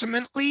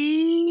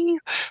approximately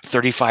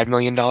 $35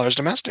 million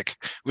domestic,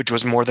 which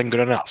was more than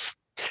good enough.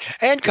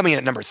 And coming in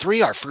at number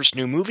 3, our first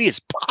new movie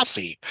is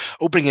Posse,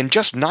 opening in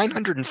just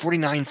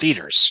 949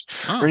 theaters,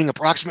 earning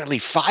approximately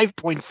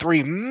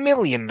 $5.3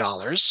 million,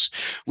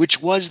 which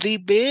was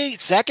the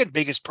second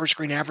biggest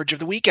per-screen average of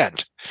the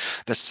weekend.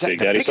 The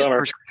second biggest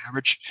per-screen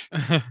average...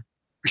 The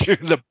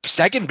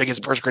second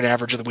biggest per-screen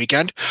average of the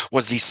weekend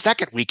was the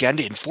second weekend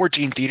in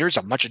 14 theaters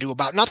of Much Ado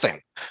About Nothing,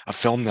 a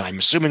film that I'm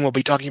assuming we'll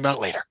be talking about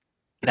later.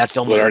 That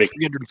film earned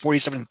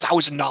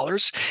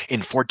 $347,000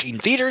 in 14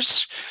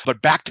 theaters.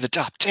 But back to the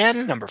top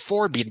 10, number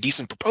 4 being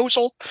Decent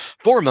Proposal,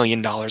 $4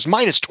 million,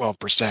 minus 12%,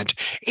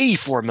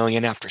 $84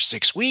 million after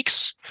 6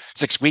 weekends,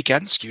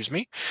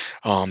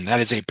 that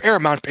is a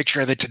Paramount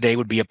picture that today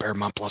would be a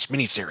Paramount Plus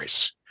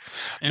miniseries.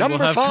 And number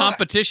we'll have 5.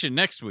 Competition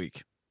next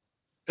week.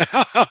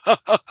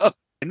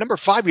 At number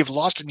 5, we have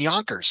Lost in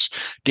Yonkers,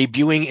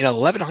 debuting in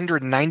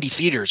 1,190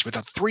 theaters with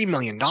a $3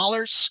 million.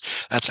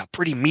 That's a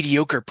pretty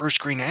mediocre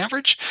per-screen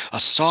average. A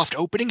soft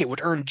opening, it would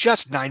earn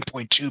just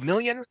 $9.2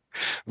 million,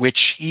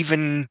 which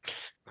even,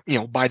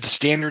 by the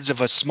standards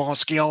of a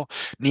small-scale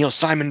Neil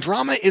Simon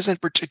drama,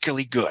 isn't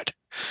particularly good.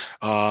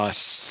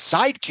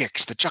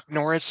 Sidekicks, the Chuck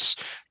Norris,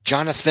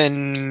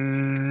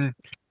 Jonathan,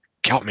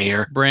 help me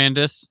here.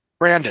 Brandis,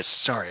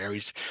 sorry.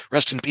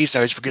 Rest in peace. I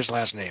always forget his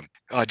last name.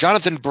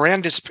 Jonathan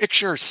Brandis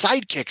picture,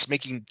 Sidekicks,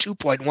 making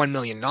 $2.1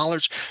 million,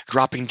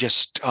 dropping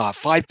just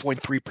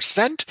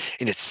 5.3%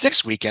 in its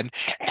 6th weekend,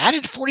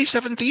 added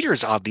 47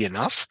 theaters, oddly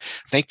enough.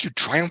 Thank you,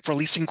 Triumph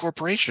Releasing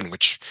Corporation,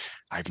 which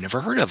I've never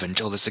heard of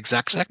until this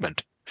exact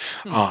segment.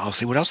 I'll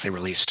see what else they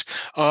released.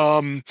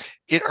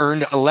 It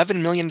earned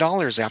 $11 million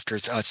after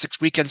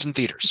 6 weekends in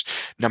theaters.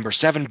 Number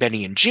 7,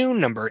 Benny and June.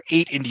 Number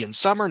 8, Indian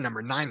Summer.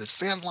 Number 9, The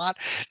Sandlot.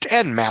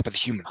 10, Map of the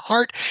Human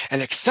Heart.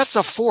 And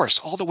Excessive Force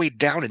all the way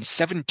down in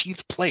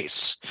 17th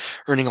place,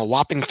 earning a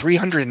whopping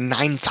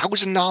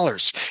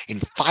 $309,000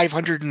 in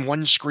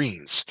 501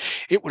 screens.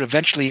 It would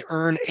eventually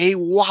earn a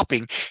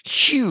whopping,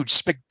 huge,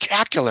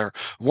 spectacular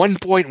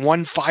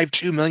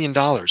 $1.152 million.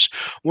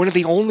 One of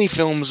the only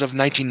films of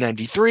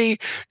 1993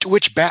 to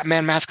which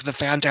Batman Mask of the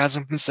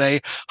Phantasm can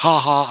say, "Ha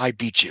ha, I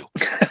beat you."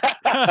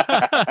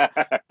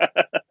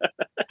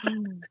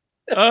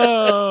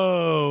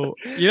 Oh,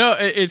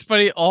 it's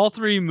funny. All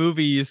 3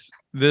 movies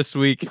this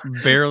week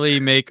barely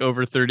make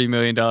over $30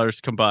 million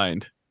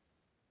combined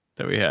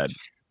that we had.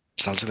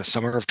 Sounds like the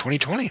summer of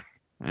 2020.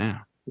 Yeah.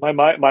 My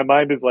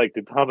mind is like,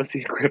 did Thomas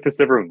E.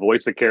 Griffiths ever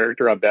voice a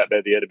character on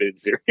Batman the Animated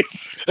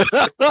Series?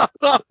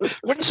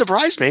 Wouldn't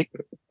surprise me.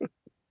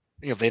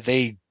 They was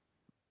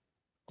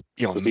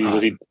he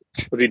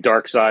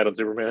Darkseid on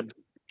Superman?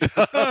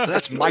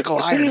 That's Michael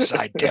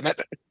Ironside, damn it.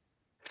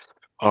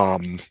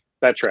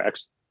 That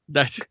tracks.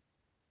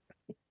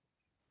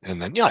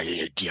 And then you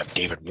have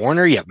David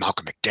Warner, you have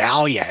Malcolm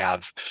McDowell, you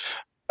have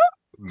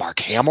Mark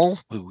Hamill,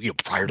 who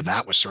prior to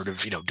that was sort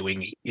of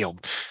doing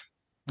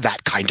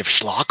that kind of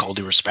schlock. All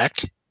due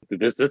respect.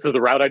 This is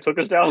the route I took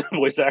us down.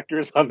 Voice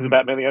actors on the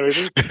Batman the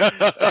Animated Series.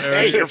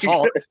 Hey, your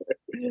fault.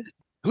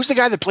 Who's the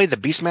guy that played the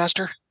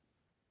Beastmaster?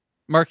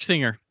 Mark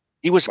Singer.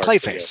 He was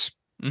Clayface.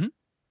 Mm-hmm.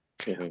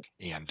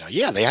 And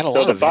they had a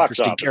lot of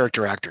interesting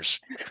character actors.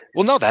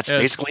 Well, no, that's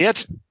basically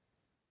it.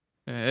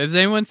 Has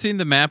anyone seen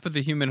The Map of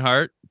the Human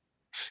Heart?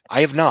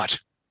 I have not.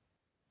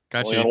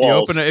 Gotcha.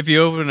 If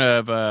you open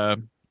a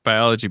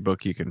biology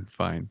book, you can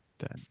find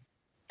that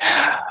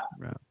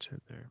route to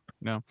there.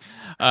 No,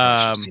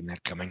 I've seen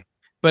that coming.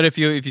 But if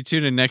you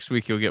tune in next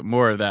week, you'll get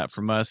more of that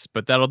from us.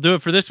 But that'll do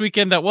it for this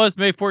weekend. That was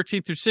May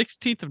 14th through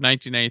 16th of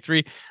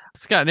 1993.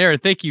 Scott and Aaron,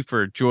 thank you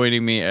for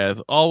joining me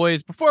as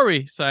always. Before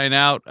we sign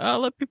out,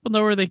 let people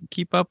know where they can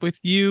keep up with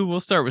you. We'll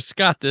start with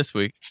Scott this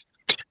week.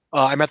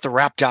 I'm at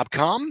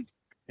therap.com,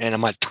 and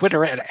I'm on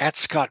Twitter at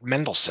Scott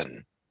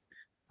Mendelson.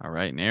 All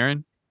right, and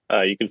Aaron?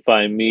 You can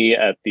find me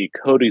at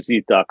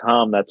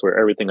thecodyz.com. That's where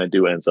everything I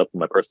do ends up in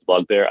my personal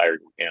blog there. I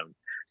am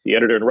the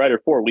editor and writer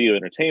for Leo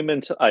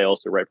Entertainment. I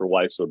also write for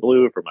Why So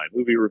Blue for my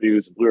movie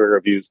reviews and Blu-ray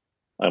reviews.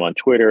 I'm on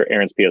Twitter,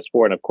 Aaron's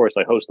PS4, and of course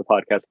I host the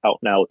podcast Out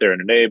Now with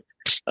Aaron and Abe.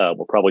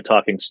 We're probably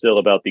talking still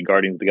about the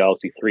Guardians of the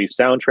Galaxy 3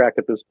 soundtrack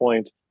at this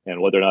point,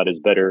 and whether or not it's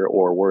better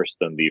or worse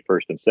than the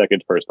first and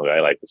second. Personally,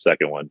 I like the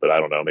second one, but I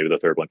don't know. Maybe the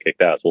third one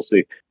kicked ass. We'll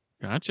see.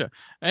 Gotcha.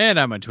 And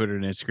I'm on Twitter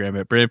and Instagram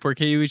at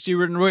Brandon4KUHD.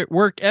 Written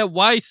work at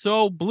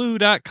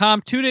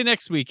whysoblue.com. Tune in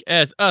next week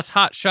as us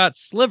hot shot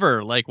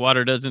sliver like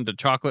water does into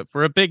chocolate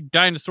for a big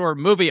dinosaur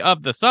movie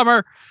of the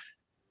summer.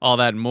 All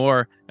that and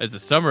more as the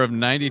summer of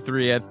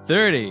 93 at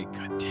 30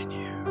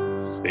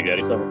 continues. Big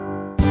Daddy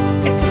Summer.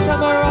 It's the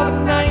summer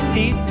of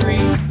 93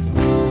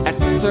 at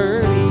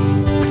 30.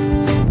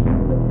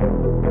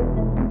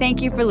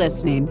 Thank you for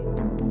listening.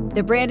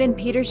 The Brandon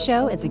Peters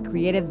Show is a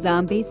Creative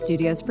Zombie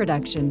Studios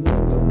production.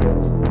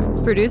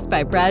 Produced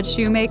by Brad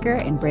Shoemaker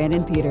and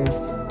Brandon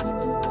Peters.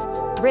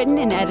 Written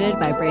and edited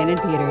by Brandon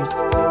Peters.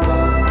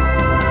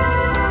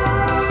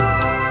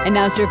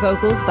 Announcer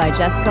vocals by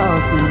Jessica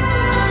Alsman.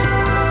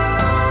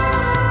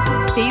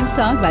 Theme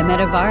song by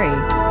Metavari.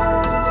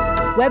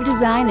 Web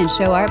design and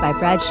show art by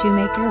Brad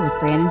Shoemaker with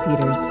Brandon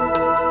Peters.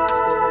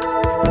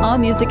 All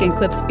music and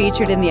clips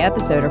featured in the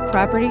episode are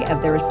property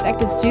of their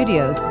respective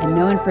studios, and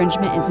no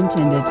infringement is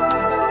intended.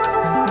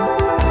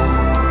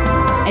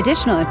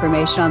 Additional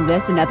information on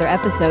this and other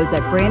episodes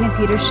at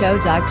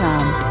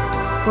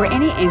BrandonPetersShow.com. For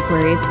any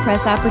inquiries,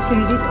 press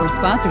opportunities, or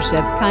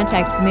sponsorship,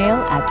 contact mail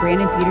at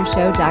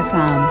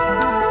BrandonPetersShow.com.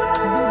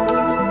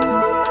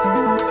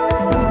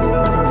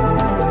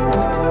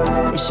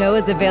 The show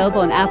is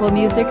available on Apple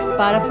Music,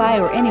 Spotify,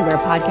 or anywhere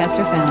podcasts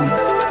are found.